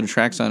crap load of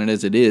tracks on it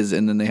as it is,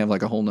 and then they have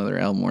like a whole nother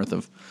album worth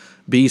of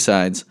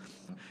B-sides.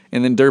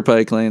 And then Dirt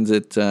Bike lands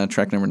at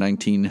track number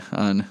 19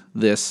 on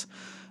this.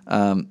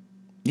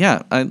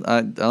 Yeah, I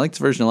like the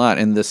version a lot.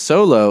 And the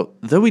solo,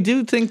 though we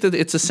do think that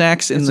it's a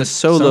sax in the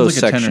solo sounds like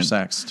section. a tenor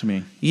sax to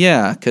me.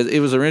 Yeah, because it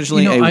was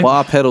originally You know, a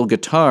wah pedal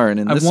guitar. And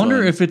in I this wonder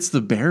one, if it's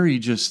the Barry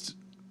just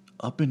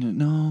up in it.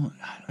 No,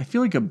 I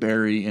feel like a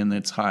Barry in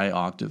its high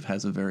octave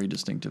has a very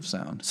distinctive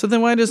sound. So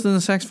then why doesn't the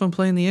saxophone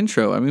play in the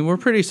intro? I mean, we're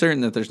pretty certain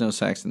that there's no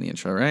sax in the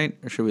intro, right?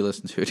 Or should we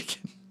listen to it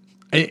again?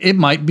 It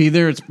might be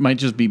there. It might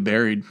just be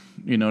buried.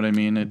 You know what I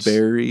mean? It's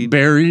Buried.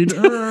 Buried.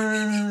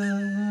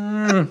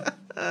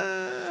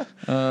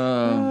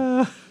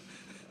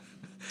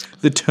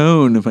 The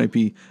tone might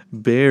be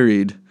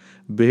buried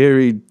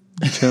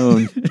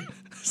tone.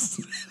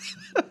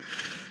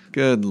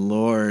 Good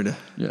Lord.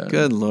 Yeah.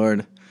 Good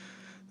Lord.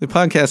 The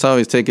podcasts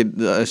always take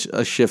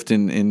a shift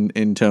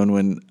in tone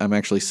when I'm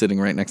actually sitting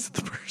right next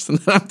to the person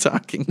that I'm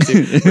talking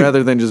to,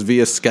 rather than just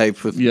via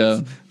Skype with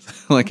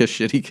like a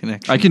shitty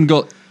connection. I can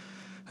go.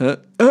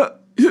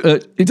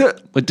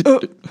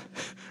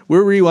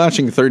 We're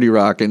rewatching 30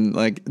 Rock, and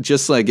like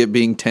just like it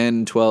being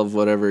 10, 12,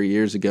 whatever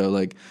years ago,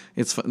 like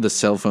it's the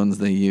cell phones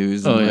they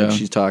use. And like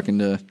she's talking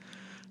to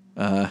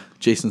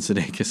Jason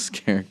Sudeikis'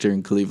 character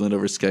in Cleveland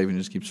over Skype and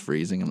just keeps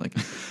freezing. I'm like,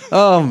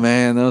 oh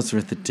man, those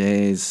were the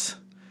days.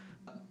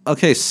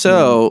 Okay,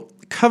 so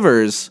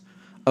covers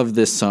of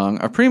this song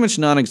are pretty much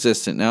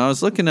non-existent. Now I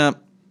was looking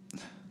up.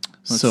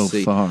 So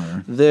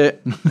far. Yeah,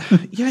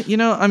 you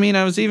know, I mean,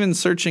 I was even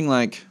searching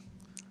like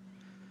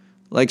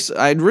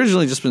I'd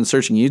originally just been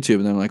searching YouTube,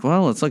 and I'm like,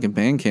 well, let's look at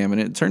Bandcamp, and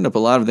it turned up a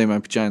lot of They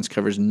Might Be Giants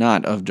covers,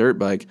 not of Dirt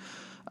Bike.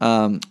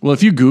 Well,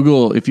 if you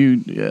Google,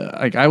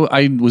 like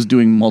I was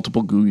doing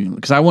multiple Googling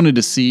because I wanted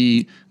to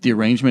see the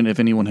arrangement if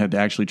anyone had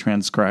actually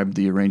transcribed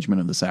the arrangement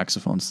of the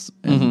saxophones,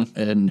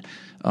 and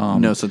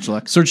No such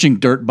luck. searching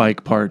Dirt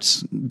Bike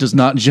parts does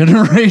not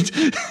generate,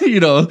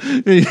 you know.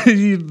 Did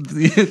you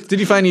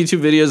find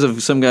YouTube videos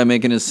of some guy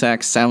making his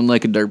sax sound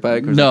like a dirt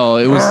bike? Or No,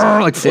 it was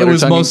like it was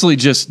flutter-tonguing? mostly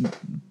just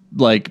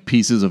like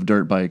pieces of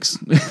dirt bikes.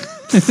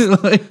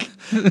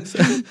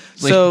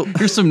 So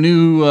here's some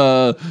new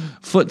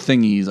foot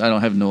thingies. I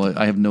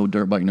have no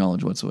dirt bike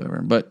knowledge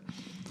whatsoever. But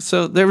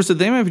So there was a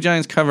They Might Be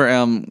Giants cover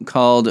album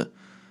called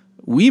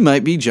We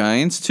Might Be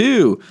Giants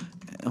Too.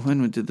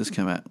 When did this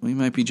come out? We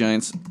Might Be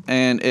Giants.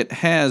 And it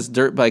has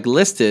Dirt Bike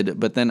listed,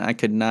 but then I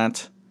could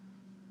not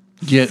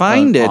get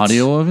find it.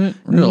 audio of it.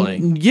 Really?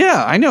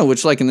 Yeah, I know,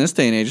 which like in this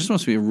day and age, this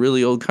must be a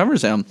really old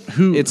covers album.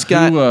 What's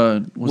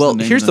Well, the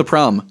name here's of the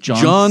problem.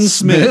 John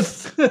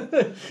Smith.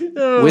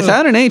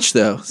 Without an H,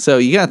 though. So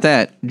you got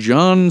that.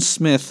 John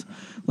Smith.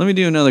 Let me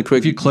do another quick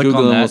If you click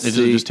Google on and that, we'll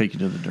it'll see. just take you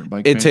to the dirt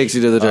bike. It page? takes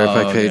you to the Dirt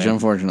Bike Oh, page, okay.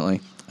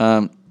 unfortunately.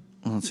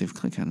 Let's see if we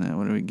click on that.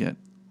 What do we get?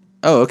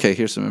 Oh, okay.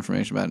 Here's some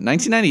information about it.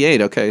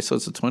 1998. Okay, so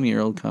it's a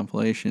 20-year-old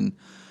compilation.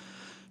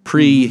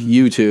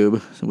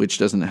 Pre-YouTube, which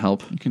doesn't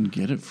help. You can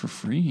get it for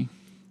free.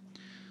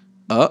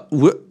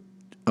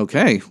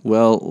 Okay,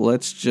 well,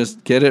 let's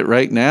just get it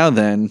right now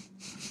then.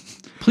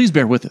 Please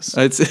bear with us.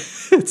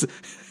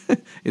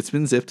 It's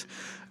been zipped.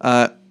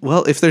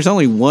 Well, if there's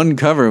only one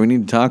cover, we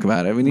need to talk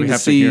about it. We need to have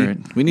to see. hear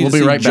it. We need We'll to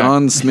be see right back.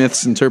 John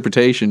Smith's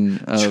interpretation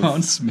of.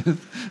 John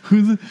Smith.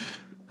 Who the?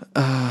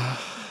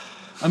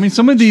 I mean,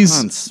 some of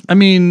these. I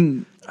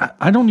mean,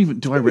 I don't even.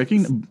 Do I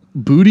recognize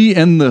Booty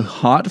and the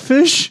Hot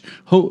Fish?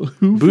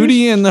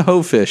 Booty and the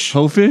Hofish.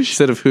 Hofish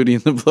instead of Hootie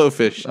and the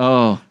Blowfish.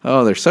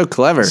 Oh, they're so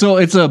clever. so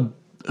it's a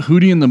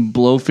Hootie and the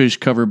Blowfish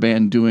cover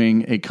band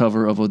doing a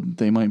cover of a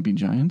They Might Be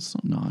Giants.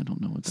 No, I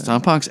don't know what that is.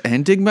 Stompbox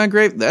and Dig My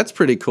Grave. That's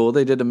pretty cool.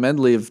 They did a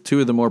medley of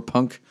two of the more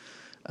punk.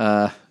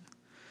 They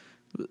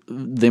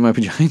Might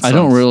Be Giants. I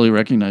don't songs. really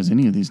recognize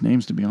any of these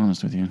names, to be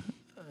honest with you.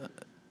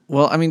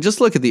 Well, I mean,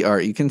 just look at the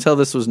art. You can tell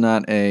this was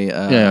not a.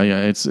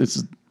 Yeah. It's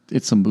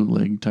some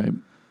bootleg type.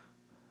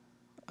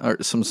 Or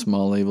some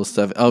small label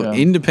stuff. Oh, Yeah.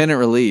 independent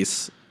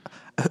release.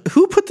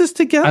 Who put this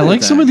together? I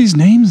like some then? of these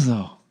names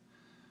though.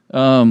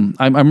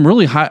 I'm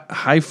really high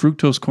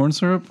fructose corn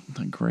syrup.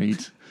 A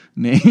great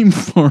name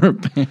for a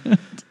band.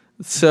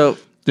 So,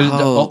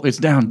 It's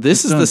down. This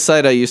It's is done. the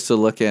site I used to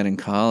look at in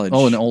college.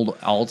 an old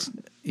alt.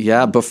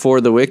 Yeah,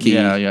 before the wiki.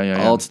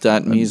 Yeah.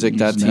 Alt.music.tmbg. Using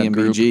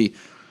that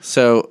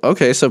So,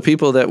 okay, so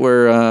people that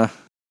were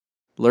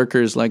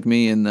lurkers like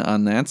me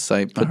on that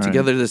site put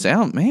together this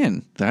album.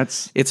 Man,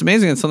 it's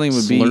amazing that something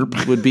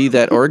would be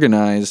that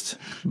organized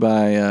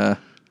by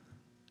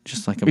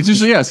just like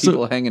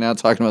people hanging out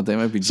talking about they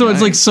might be. So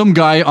giants. it's like some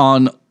guy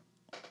on.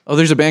 Oh,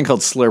 there's a band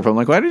called Slurp. I'm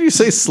like, why did you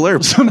say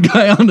Slurp? Some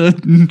guy on a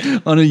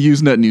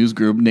Usenet news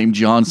group named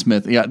John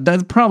Smith. Yeah,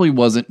 that probably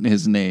wasn't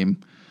his name.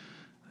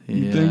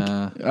 You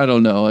think? I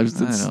don't know. I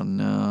don't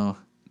know.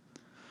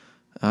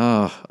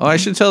 Oh, I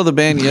should tell the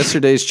band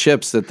Yesterday's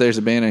Chips that there's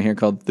a band on here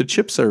called The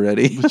Chips Are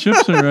Ready. The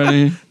Chips Are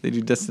Ready. They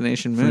do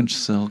Destination Moon. French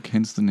Silk,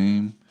 hence the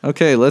name.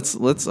 Okay, let's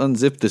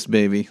unzip this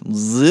baby.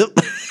 Zip.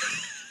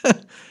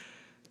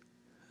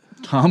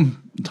 Tom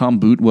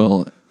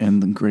Bootwell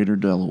and the Greater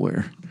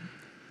Delaware.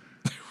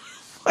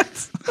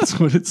 What? That's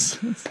what it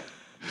says.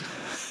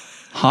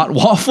 Hot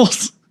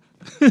waffles.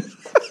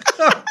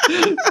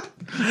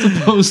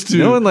 Opposed to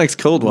no one likes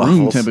cold waffles.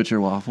 Room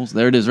temperature waffles.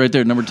 There it is, right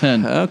there, number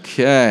 10.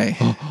 Okay.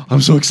 Oh,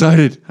 I'm so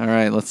excited. All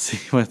right, let's see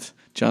what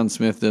John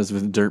Smith does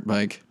with a dirt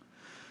bike.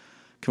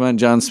 Come on,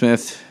 John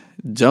Smith.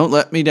 Don't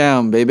let me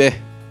down, baby.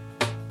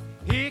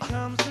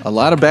 A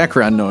lot of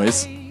background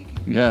noise.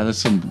 Yeah, there's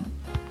some.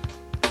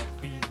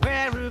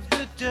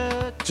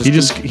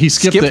 He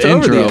skipped the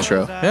over intro. the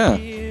intro. Yeah.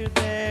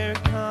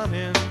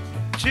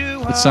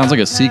 It sounds like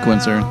a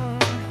sequencer.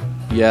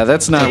 Yeah,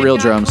 that's not real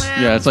drums.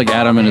 Yeah, it's like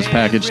Adam and his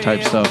package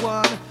type stuff.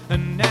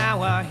 And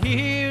now I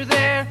hear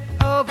they're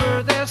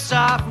over their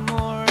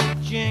sophomore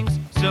jinx,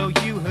 so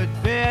you had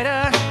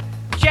better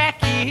check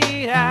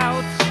it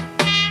out.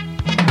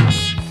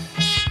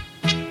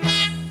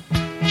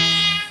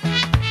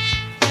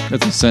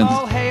 That's a synth,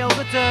 All hail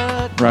the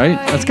dirt right?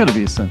 bike. That's got to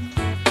be a synth.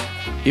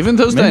 Even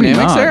those Maybe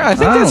dynamics not. there? I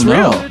think I that's don't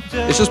real. know.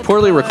 It's just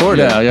poorly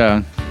recorded.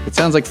 Yeah. It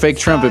sounds like fake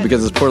trumpet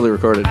because it's poorly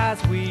recorded.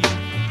 As we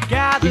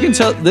You can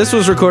tell this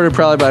was recorded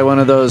probably by one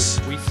of those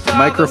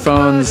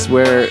microphones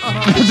where it's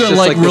The just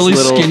like this really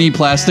little- skinny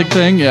plastic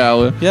thing.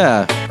 Yeah.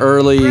 Yeah,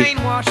 early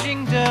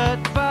brainwashing dirt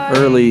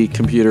bike,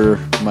 computer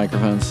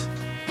microphones.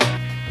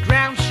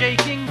 ground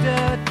shaking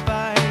dirt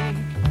bike,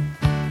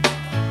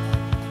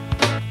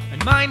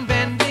 and mind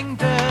bending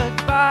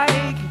dirt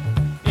bike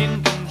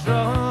in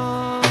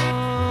control.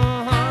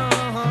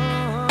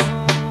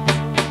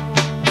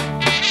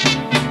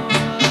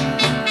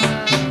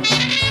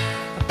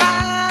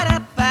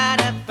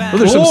 Oh,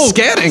 there's some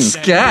scatting.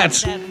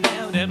 Scat.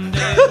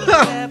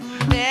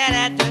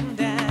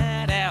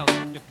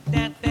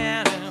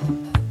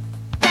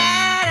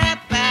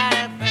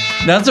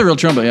 That's a real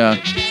trumpet. Yeah.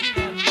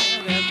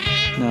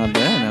 Not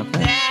bad, not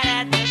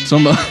bad.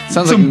 Some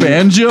Sounds some like-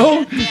 banjo,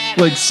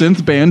 like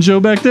synth banjo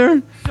back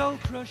there.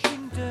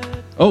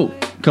 Oh,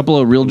 a couple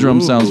of real drum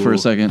sounds for a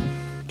second.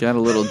 Got a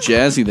little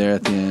jazzy there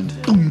at the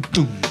end. Doom,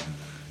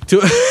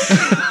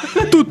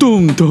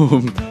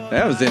 doom.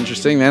 That was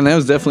interesting, man. That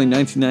was definitely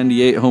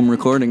 1998 home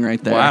recording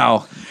right there.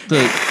 Wow.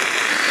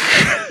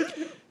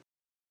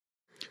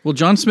 Well,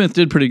 John Smith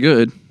did pretty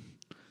good.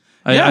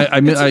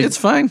 It's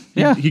fine.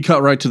 Yeah. He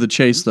cut right to the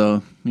chase,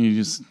 though.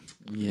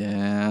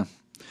 Yeah.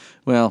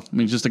 Well,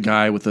 Just a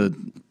guy with a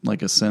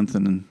synth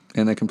and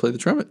they can play the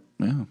trumpet.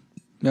 yeah,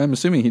 Yeah, I'm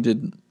assuming he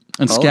did.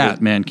 and all of scat.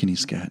 it. Man, can he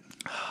scat?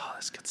 Oh,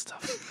 that's good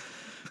stuff.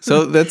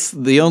 So that's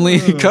the only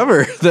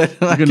cover that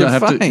I can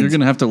find. You're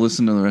gonna have to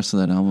listen to the rest of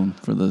that album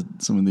for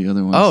some of the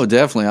other ones. Oh,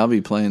 definitely. I'll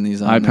be playing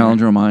these on there.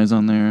 iPalindrome Eyes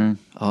on there.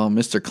 Oh,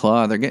 Mr.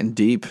 Claw. They're getting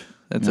deep.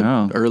 That's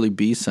Yeah. an early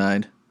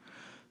B-side.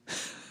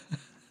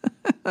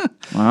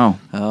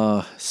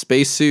 Wow.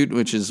 Spacesuit,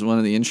 which is one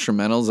of the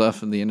instrumentals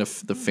off of the end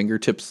of the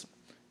Fingertips.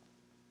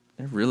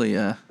 They're really,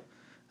 you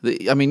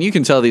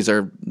can tell these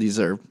are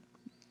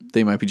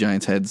They Might Be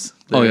Giants heads.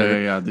 Oh,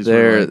 yeah. These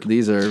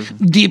are.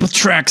 Deep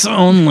tracks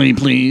only,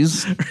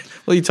 please.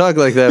 Well, you talk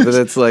like that, but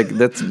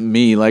that's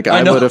me. Like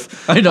I know. would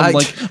have. I know.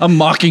 I'm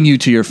mocking you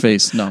to your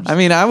face. No. I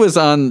mean, I was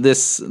on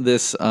this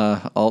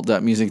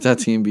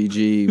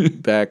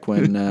alt.music.tmbg back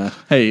when.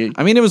 Hey.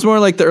 I mean, it was more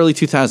like the early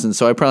 2000s,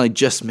 so I probably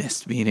just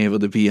missed being able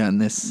to be on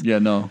this. Yeah,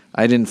 no.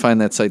 I didn't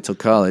find that site till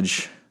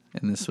college,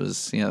 and this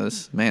was,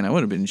 man, I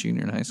would have been a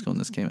junior in high school when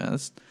this came out.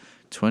 That's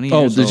 20 years Oh,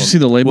 old. did you see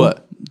the label?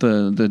 What?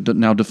 The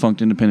now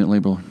defunct independent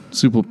label,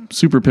 Super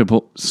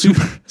Pickle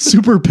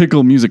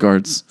Music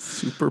Arts.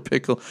 Super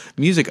Pickle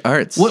Music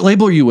Arts. What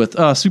label are you with?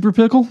 Super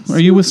Pickle? Are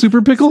you with Super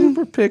Pickle?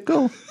 Super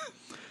Pickle.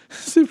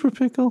 Super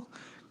Pickle.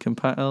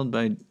 Compiled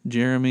by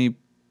Jeremy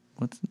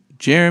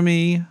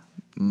Moskowitz.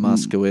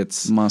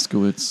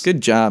 Moskowitz.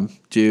 Good job,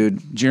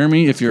 dude.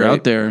 Jeremy, if you're Great.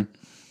 out there,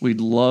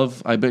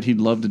 I bet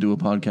he'd love to do a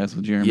podcast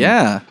with Jeremy.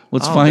 Yeah.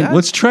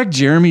 Let's track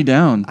Jeremy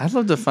down. I'd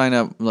love to find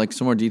out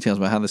some more details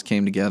about how this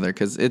came together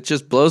because it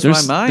just blows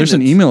my mind. There's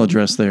an email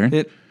address there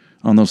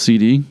on those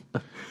CD.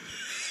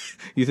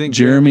 You think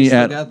Jeremy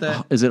still at got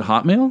that? Is it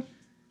Hotmail?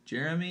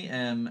 Jeremy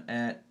M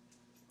at.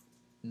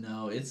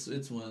 No, it's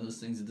one of those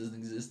things that doesn't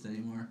exist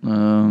anymore.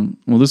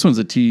 Well, this one's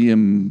a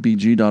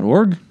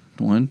tmbg.org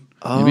one.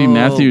 Maybe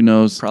Matthew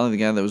knows. Probably the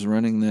guy that was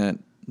running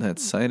that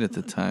site at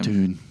the time.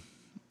 Dude,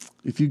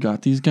 if you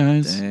got these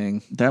guys,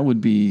 Dang. that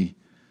would be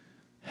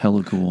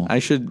hella cool. I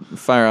should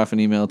fire off an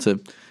email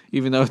to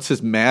Even though it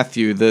says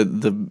Matthew,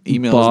 the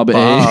email Bob is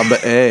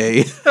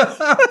A.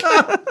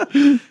 Bob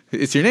A.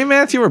 Is your name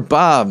Matthew or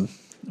Bob?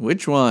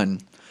 Which one?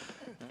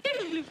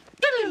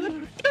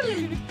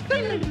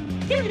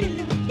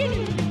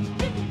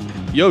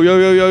 Yo, yo,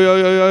 yo, yo, yo, yo,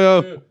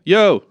 yo, yo.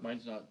 Yo.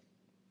 Mine's not.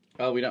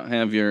 Oh, we don't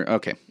have your...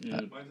 Okay.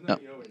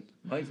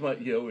 Mine's not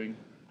yoing.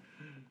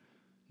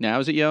 Now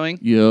is it yoing?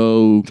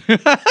 Yo.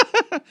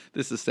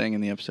 This is staying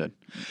in the episode.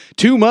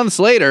 2 months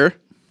later...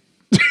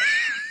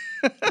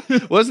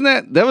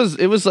 Wasn't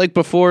it was like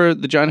before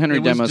the John Henry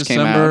It was demos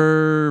came out.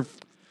 December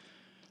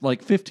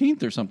like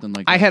 15th or something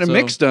like that. I had a So-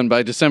 mix done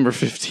by December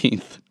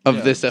 15th of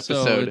yeah, this So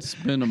episode. it's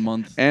been a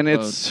month And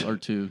it's- or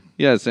two.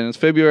 Yes, and it's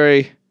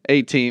February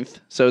 18th,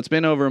 so it's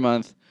been over a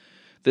month.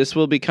 This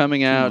will be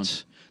coming out.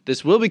 months.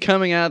 This will be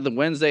coming out the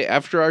Wednesday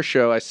after our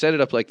show. I set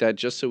it up like that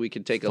just so we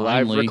could take a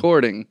live Finally.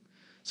 recording.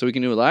 So we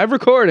can do a live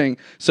recording.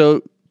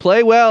 So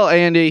play well,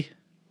 Andy.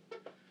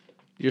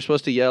 You're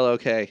supposed to yell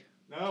okay.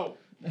 No.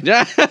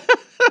 Yeah.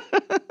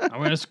 I'm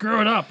going to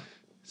screw it up.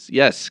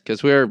 Yes,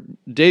 because we're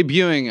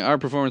debuting our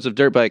performance of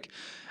Dirt Bike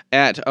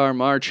at our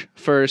March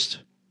 1st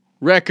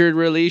record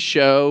release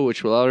show,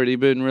 which will already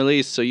been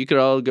released, so you could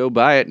all go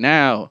buy it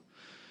now.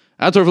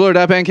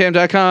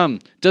 OutdoorFloor.bandcamp.com.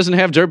 Doesn't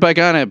have Dirt Bike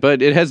on it,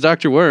 but it has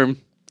Dr. Worm,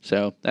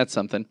 so that's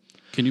something.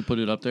 Can you put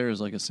it up there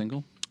as like a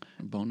single?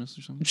 A bonus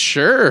or something?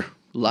 Sure.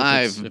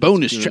 Live if it's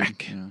bonus good,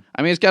 track. yeah.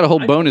 I mean, it's got a whole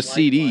bonus like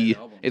CD. live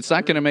albums. It's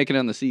not going to make it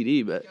on the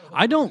CD, but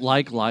I don't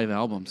like live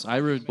albums.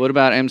 what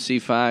about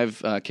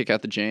MC5 Kick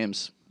Out the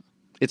Jams?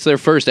 It's their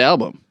first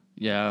album.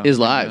 Yeah. Is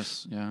I live.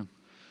 guess, yeah.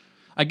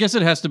 I guess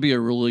it has to be a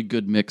really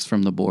good mix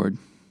from the board.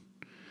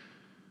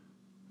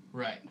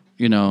 Right.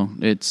 You know,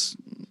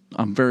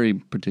 I'm very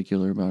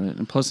particular about it.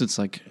 And plus it's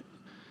like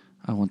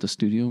I want the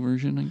studio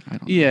version. I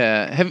don't know.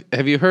 Yeah.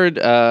 Have you heard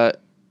I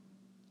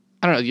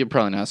don't know, you're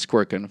probably not a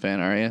Squirt Gun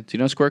fan, are you? Do you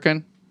know Squirt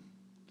Gun?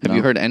 Have No.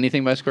 you heard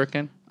anything by Squirt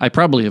Gun? I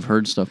probably have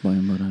heard stuff by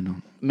him, but I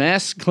don't.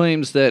 Mask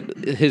claims that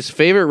his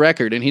favorite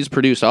record, and he's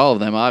produced all of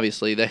them,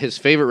 obviously, that his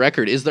favorite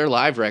record is their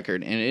live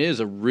record, and it is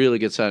a really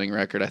good sounding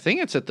record. I think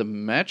it's at the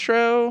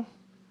Metro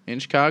in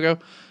Chicago,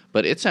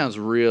 but it sounds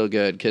real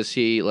good because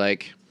he,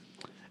 like,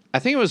 I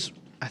think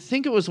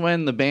it was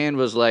when the band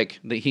was like,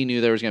 that he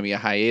knew there was going to be a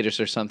hiatus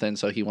or something,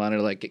 so he wanted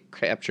to, like,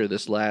 capture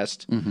this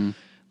last...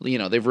 You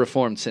know, they've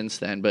reformed since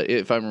then, but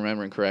if I'm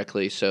remembering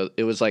correctly, so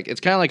it was like, it's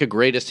kind of like a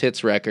greatest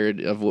hits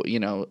record of, you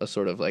know, a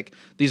sort of like,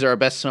 these are our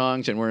best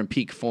songs and we're in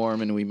peak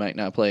form and we might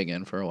not play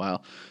again for a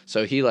while.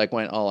 So he like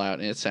went all out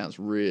and it sounds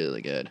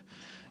really good.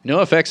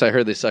 NoFX, I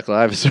heard They Suck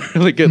Live is a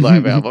really good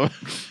live album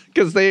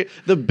because the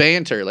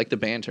banter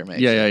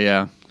makes it.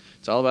 Yeah.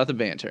 It's all about the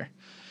banter.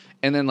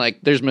 And then, like,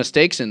 there's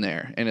mistakes in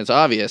there, and it's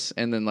obvious.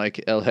 And then,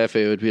 like, El Jefe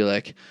would be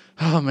like,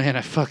 oh, man,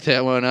 I fucked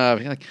that one up.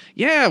 You're like,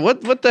 yeah,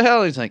 what the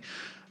hell? He's like,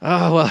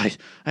 oh, well,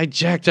 I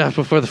jacked off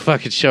before the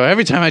fucking show.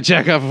 Every time I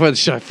jack off before the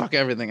show, I fuck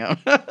everything up.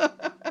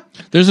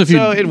 There's a few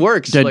So it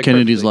works, Dead like,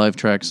 Kennedys perfectly. live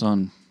tracks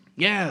on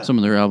Yeah. some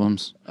of their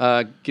albums.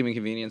 Give Me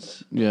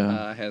Convenience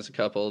Yeah. has a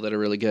couple that are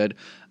really good.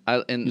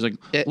 And He's like,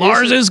 it-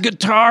 Lars's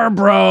guitar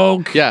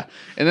broke. Yeah.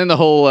 And then the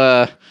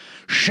whole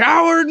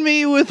showered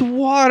me with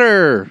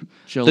water.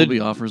 Shelby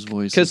offers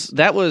voices.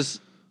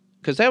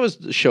 Because that was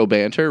show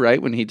banter,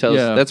 right? When he tells,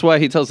 Yeah. that's why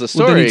he tells the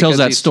story. Well, then he tells 'cause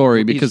that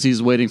story because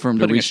he's waiting for him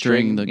to putting a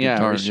restring the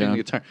guitar. restring Yeah. the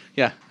guitar.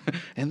 Yeah.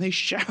 And they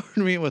showered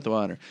me with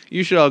water.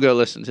 You should all go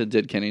listen to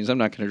Dead Kennedys. I'm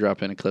not going to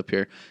drop in a clip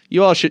here.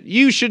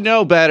 You should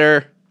know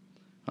better.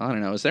 I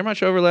don't know. Is there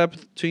much overlap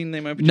between They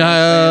Might Be No, Giants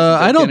fans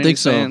and I Dead don't Kennedys think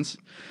so. fans?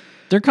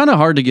 They're kind of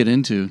hard to get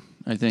into,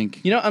 I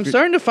think. You know, I'm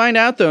starting to find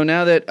out though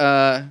now that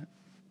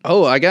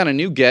I got a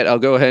new get. I'll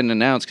go ahead and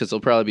announce because it'll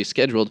probably be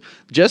scheduled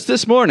just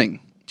this morning.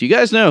 Do you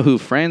guys know who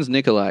Franz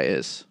Nicolai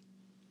is?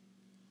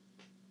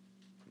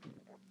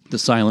 The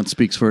silence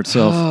speaks for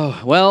itself.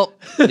 Oh, well,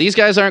 these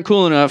guys aren't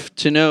cool enough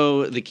to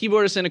know the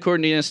keyboardist and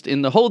accordionist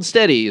in the Hold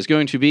Steady is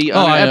going to be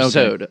on an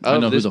episode I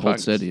of know who this the Hold podcast.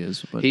 Steady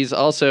is. But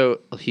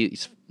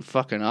He's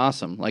fucking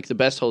awesome. Like the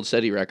best Hold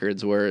Steady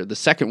records were the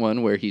second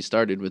one where he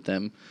started with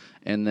them,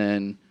 and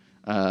then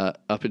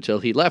up until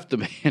he left the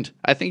band.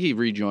 I think he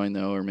rejoined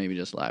though, or maybe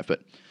just live.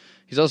 But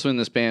he's also in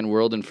this band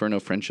World Inferno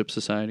Friendship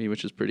Society,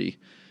 which is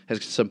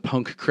has some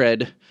punk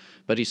cred.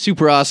 But he's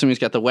super awesome. He's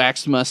got the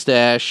waxed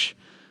mustache.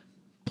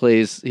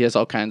 He has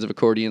all kinds of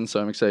accordions, so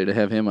I'm excited to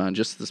have him on.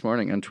 Just this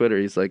morning on Twitter,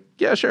 he's like,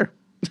 yeah, sure.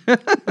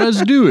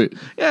 let's do it.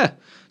 Yeah.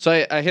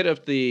 So I hit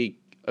up the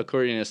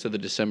accordionist of the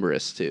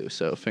Decemberists too.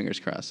 So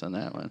fingers crossed on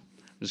that one.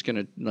 I'm just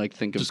gonna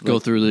think of Just go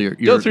through the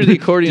accordionist the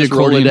accordion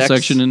Rolodex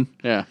section and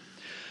yeah.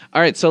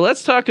 All right, so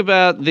let's talk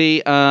about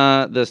the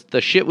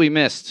shit we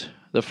missed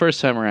the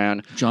first time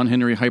around. John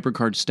Henry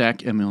HyperCard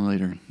Stack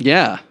Emulator.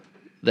 Yeah,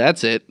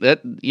 that's it.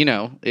 That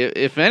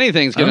if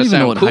anything's I don't gonna even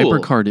know what sound cool,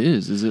 HyperCard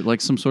is. Is it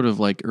like some sort of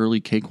like early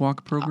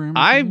cakewalk program?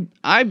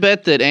 I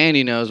bet that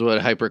Andy knows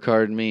what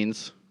HyperCard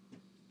means.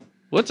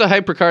 What's a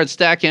HyperCard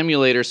Stack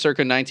Emulator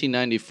circa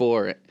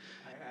 1994?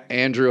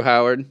 Andrew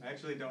Howard. I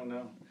actually don't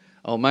know.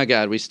 Oh my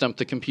God, we stumped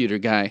the computer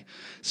guy.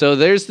 So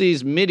there's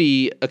these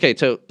MIDI. Okay,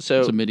 so It's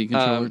a MIDI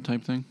controller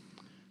type thing.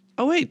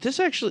 Oh wait, this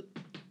actually.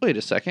 Wait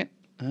a second.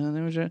 They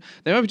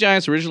Might Be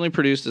Giants originally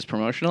produced this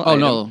promotional Oh, item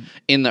no.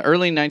 in the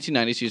early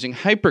 1990s using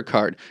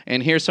HyperCard.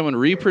 And here someone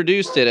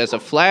reproduced it as a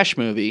Flash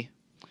movie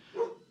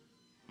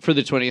for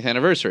the 20th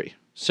anniversary.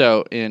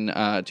 So in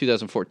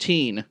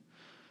 2014,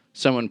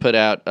 someone put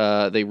out,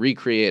 they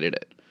recreated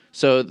it.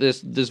 So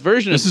this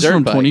version This of is Dirt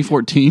from Bike,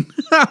 2014.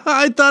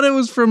 I thought it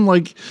was from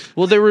like,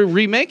 well, they were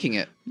remaking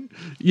it.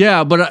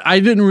 yeah, but I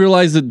didn't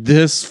realize that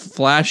this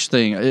Flash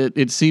thing,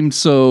 it seemed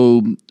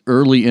so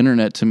early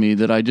internet to me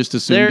that I just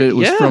assumed it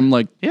was from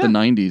like the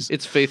 90s.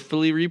 It's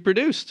faithfully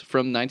reproduced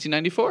from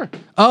 1994.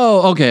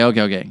 Oh,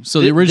 okay. So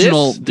the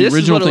original this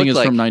is what it thing is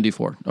looked from like.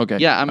 94. Okay.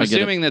 Yeah, I'm I get it.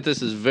 assuming that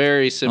this is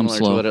very similar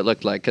to slow. what it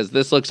looked like because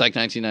this looks like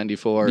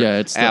 1994. Yeah,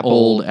 it's the Apple,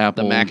 old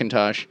Apple. the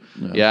Macintosh.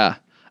 Yeah.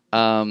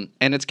 And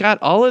it's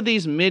got all of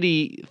these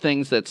MIDI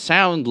things that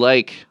sound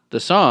like the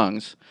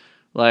songs.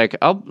 Like,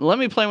 let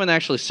me play one that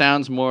actually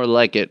sounds more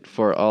like it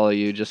for all of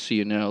you, just so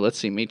you know. Let's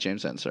see, Meet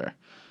James Ensor.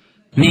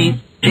 Meet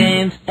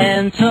James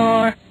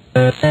Ensor.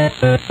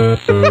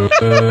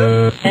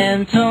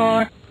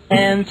 Ensor.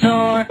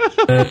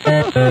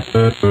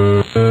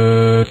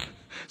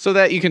 So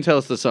that you can tell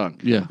it's the song.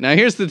 Yeah. Now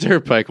here's the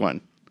Dirt Bike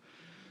one.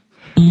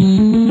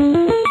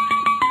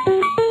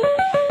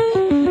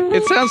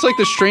 It sounds like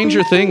the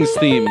Stranger Things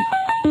theme.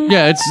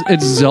 Yeah,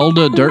 it's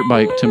Zelda Dirt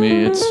Bike to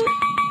me. It's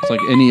like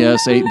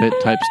NES 8-bit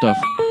type stuff.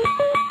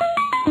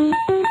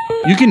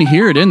 You can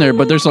hear it in there,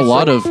 but there's a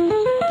lot of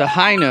The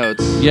high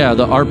notes. yeah.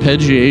 The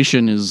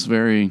arpeggiation is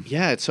very.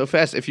 Yeah, it's so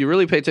fast. If you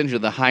really pay attention to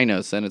the high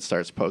notes, then it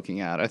starts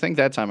poking out. I think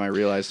that time I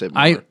realized it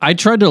more. I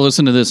tried to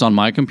listen to this on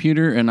my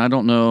computer, and I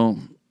don't know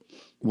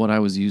what I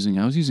was using.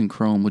 I was using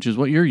Chrome, which is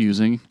what you're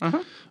using,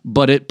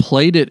 but it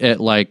played it at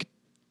like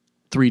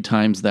 3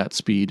 times that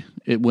speed.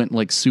 It went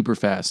like super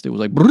fast. It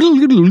was like,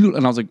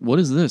 and I was like, "What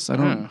is this?" I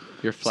don't.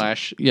 Your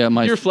flash. Yeah,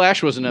 your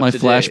flash wasn't up my to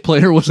flash date.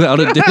 player was out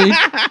of date.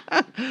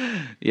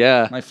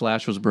 Yeah. My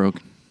flash was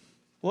broke.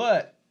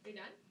 What? Are you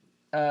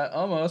done?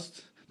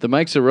 Almost. The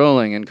mics are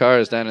rolling and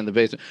cars down in the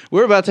basement.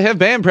 We're about to have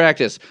band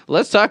practice.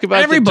 Let's talk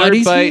about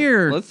Everybody's the dirt bike.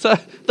 here. Let's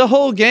talk. The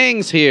whole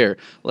gang's here.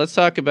 Let's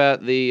talk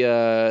about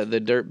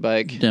the dirt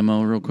bike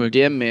Demo real quick.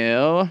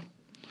 demo.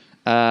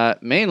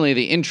 Mainly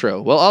the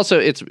intro. Well, also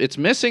it's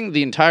missing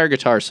the entire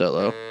guitar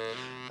solo.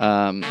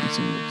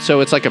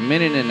 So it's like a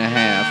minute and a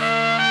half.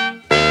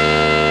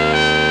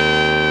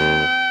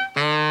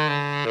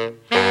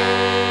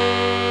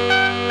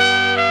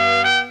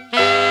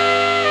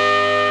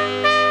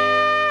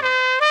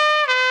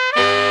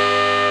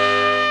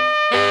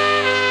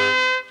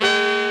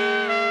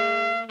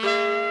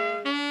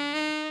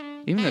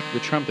 Even the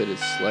trumpet is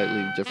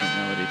slightly different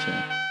melody too.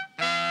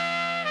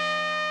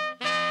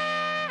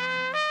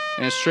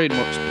 And it's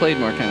played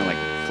more kind of like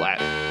flat.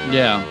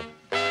 Yeah,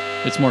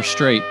 it's more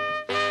straight.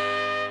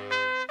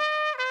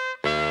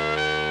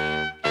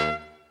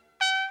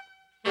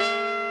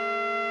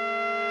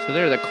 So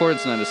there, that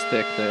chord's not as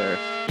thick there.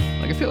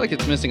 Like I feel like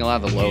it's missing a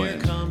lot of the low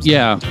end.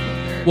 Yeah.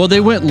 Well,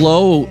 they went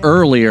low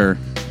earlier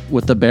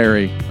with the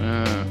Barry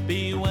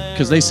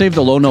because they saved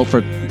the low note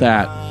for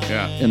that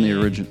Yeah. in the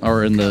original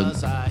or in the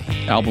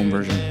album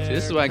version. See,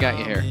 this is why I got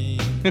you here.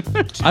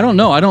 I don't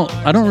know. I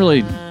don't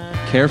really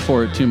care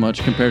for it too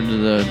much compared to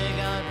the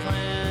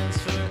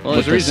Well,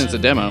 there's a reason it's a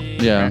demo.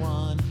 yeah.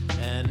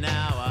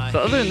 So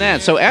other than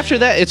that, so after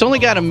that, it's only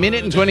got a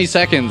minute and 20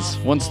 seconds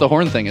once the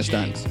horn thing is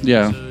done.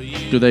 Yeah.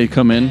 Do they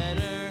come in?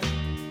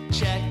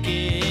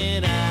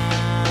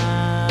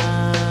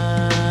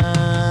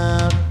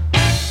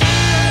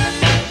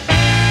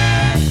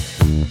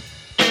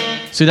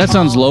 See, that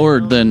sounds lower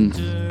than.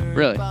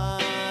 Really?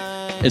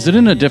 Is it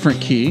in a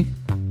different key?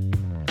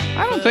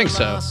 I don't think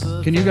so.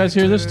 Can you guys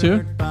hear this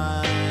too?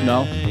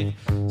 No.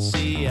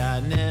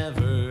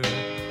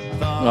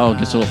 Oh, it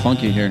gets a little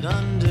funky here.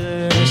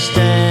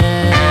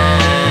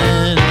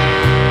 Understand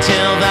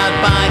till that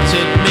bike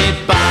took me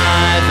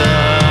by the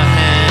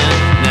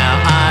hand.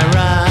 Now I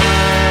ride.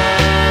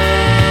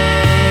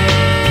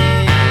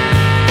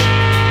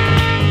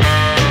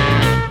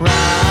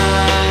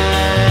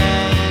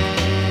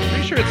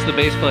 Pretty sure it's the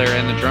bass player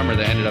and the drummer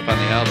that ended up on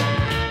the album.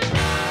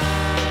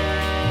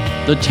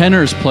 The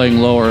tenor's playing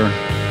lower.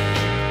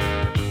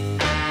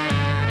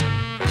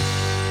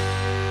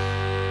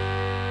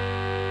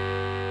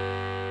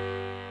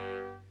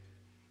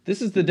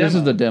 This is the demo. This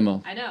is the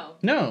demo. I know.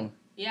 No.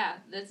 Yeah,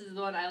 this is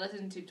the one I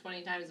listened to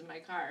 20 times in my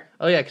car.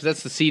 Oh yeah, because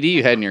that's the CD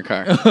you had in your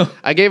car.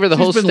 I gave her the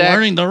whole She's been stack.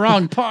 learning the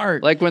wrong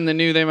part. Like when the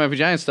new They Might Be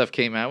Giants stuff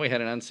came out, we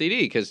had it on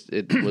CD because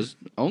it was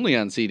only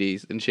on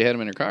CDs, and she had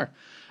them in her car.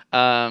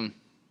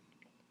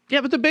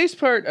 Yeah, but the bass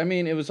part, I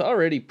mean, it was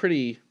already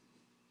pretty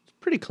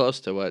close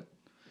to what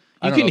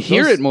I you don't can know,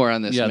 hear those- it more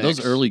on this. Yeah, mix.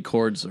 those early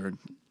chords are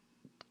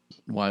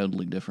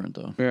wildly different,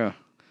 though. Yeah.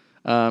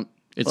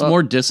 It's Well-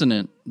 more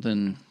dissonant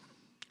than.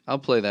 I'll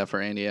play that for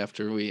Andy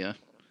after we,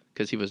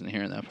 because he wasn't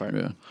hearing that part.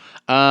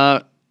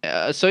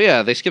 Yeah. So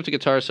yeah, they skipped a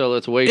guitar solo.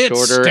 It's way It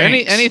shorter.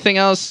 stinks. Anything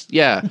else?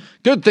 Yeah.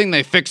 Good thing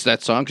they fixed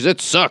that song because it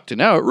sucked and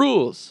now it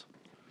rules.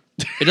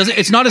 It doesn't.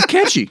 It's not as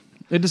catchy.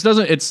 It just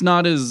doesn't. It's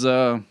not as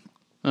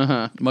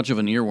much of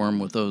an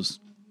earworm with those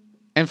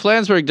And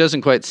Flansburgh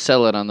doesn't quite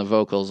sell it on the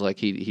vocals like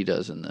he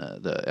does in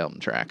the album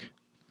track.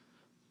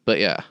 But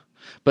yeah.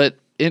 But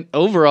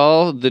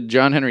overall, the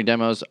John Henry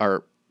demos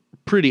are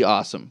pretty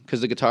awesome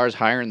because the guitar is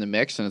higher in the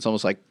mix and it's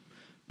almost like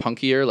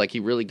punkier, like he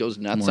really goes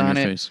nuts More in on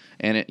your it. face.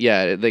 And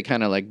they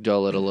kind of like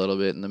dull it a little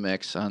bit in the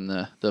mix on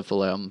the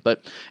full album.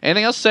 But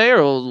anything else to say,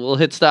 or we'll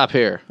hit stop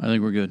here? I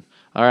think we're good.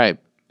 All right.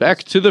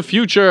 Back to the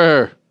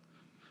future.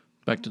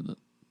 Back to the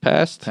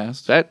Past.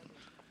 past. That.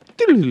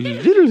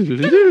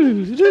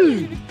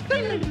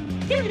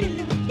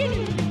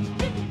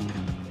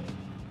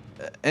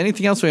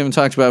 Anything else we haven't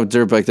talked about with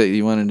Dirt Bike that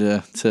you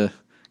wanted to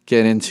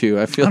get into?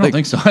 I feel I don't like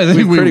think so. I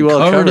think we pretty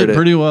well covered it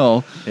pretty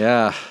well.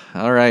 Yeah.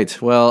 All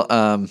right.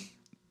 Well,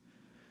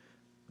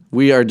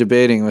 we are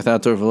debating with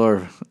Outdoor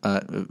Velour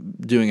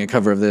doing a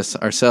cover of this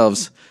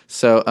ourselves.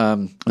 So I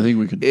think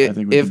we could. I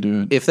think we could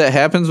do it. If that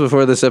happens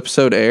before this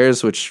episode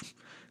airs, which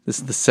this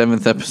is the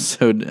 7th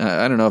episode,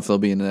 I don't know if they'll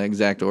be in the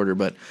exact order,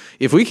 but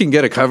if we can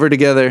get a cover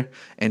together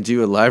and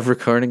do a live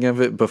recording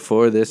of it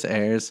before this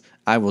airs,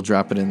 I will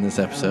drop it in this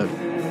episode.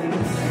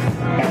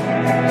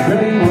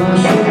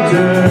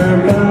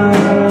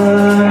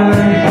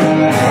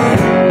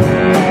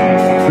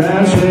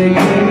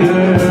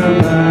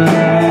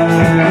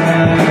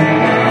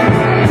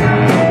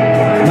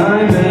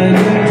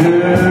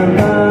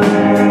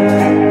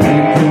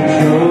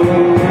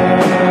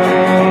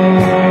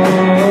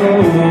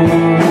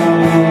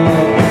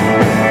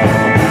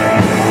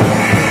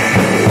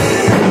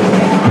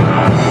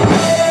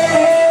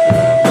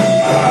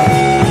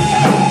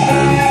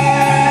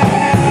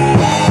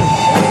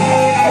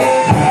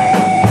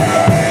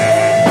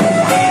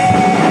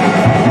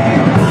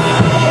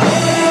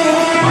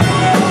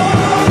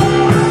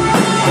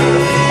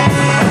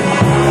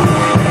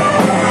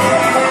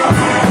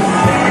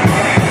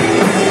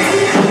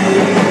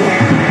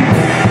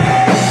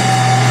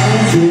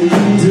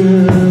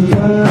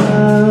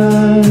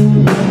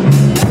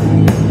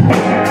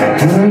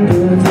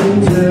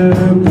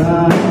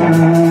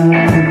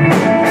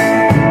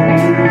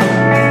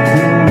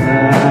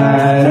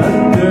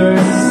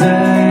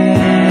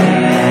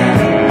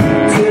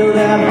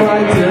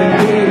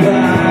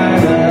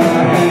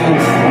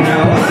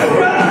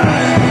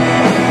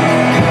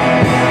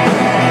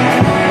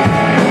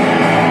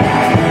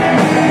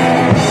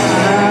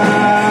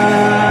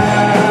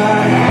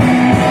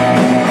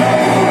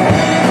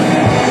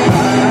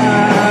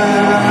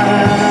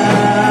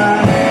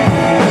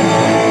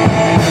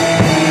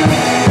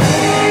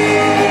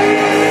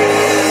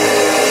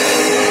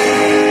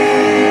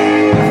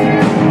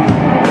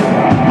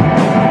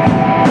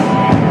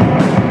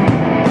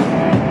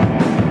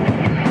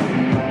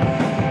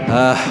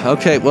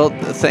 Okay, well,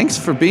 thanks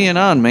for being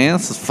on, man.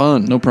 This is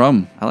fun. No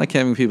problem. I like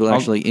having people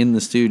actually in the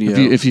studio.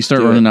 If you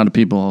start running out of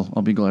people,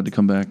 I'll be glad to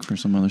come back for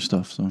some other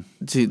stuff. So,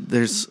 dude,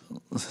 there's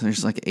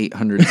like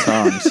 800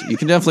 songs. You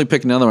can definitely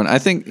pick another one. I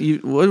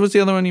think what was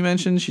the other one you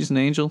mentioned? She's an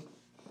Angel.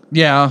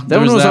 Yeah, that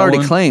one was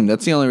already claimed.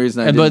 That's the only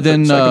reason I didn't. But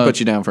then I could put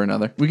you down for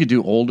another. We could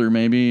do Older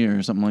maybe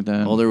or something like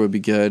that. Older would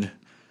be good.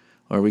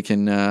 Or we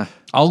can.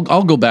 I'll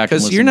go back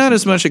because you're not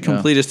as much a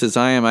completist as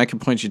I am. I can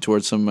point you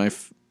towards some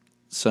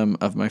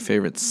of my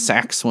favorite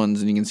sax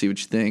ones, and you can see what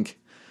you think.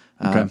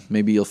 Okay.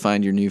 Maybe you'll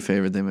find your new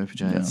favorite They Might Be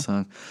Giants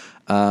song.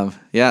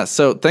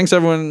 So thanks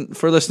everyone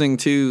for listening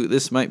to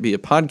This Might Be a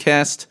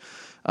Podcast.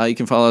 You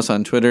can follow us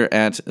on Twitter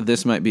at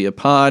This Might Be a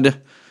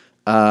Pod.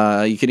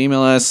 You can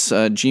email us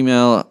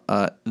Gmail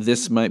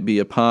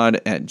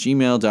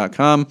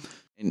thismightbeapod@gmail.com.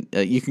 And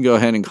you can go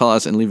ahead and call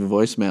us and leave a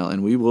voicemail,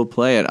 and we will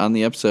play it on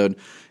the episode.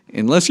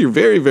 Unless you're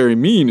very, very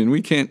mean, and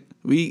we can't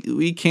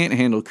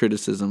handle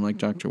criticism like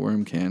Dr.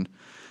 Worm can.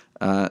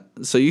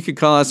 So you could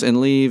call us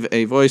and leave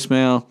a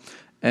voicemail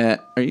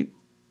at. Are you?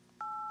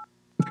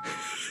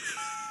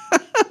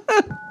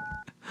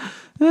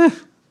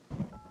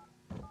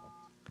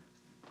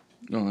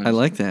 I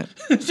like that.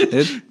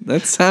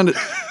 That sounded.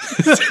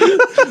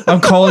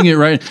 I'm calling it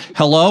right.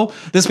 Hello?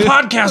 This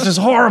podcast is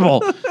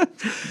horrible.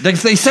 They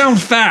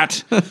sound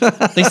fat.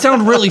 They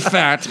sound really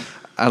fat.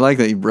 I like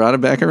that you brought it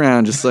back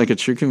around just like a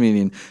true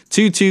comedian.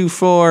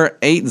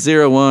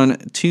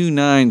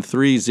 224-801-2930.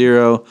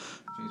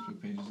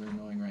 Facebook pages are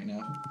annoying right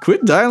now.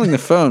 Quit dialing the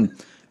phone.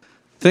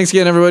 Thanks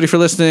again, everybody, for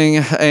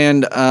listening.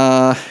 And,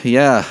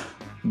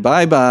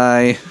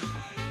 bye-bye.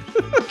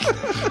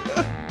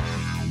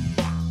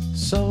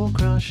 Soul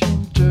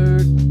crushing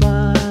dirt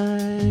bike,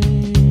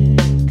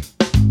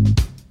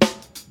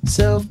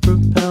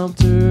 self-propelled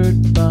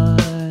dirt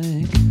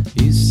bike.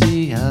 You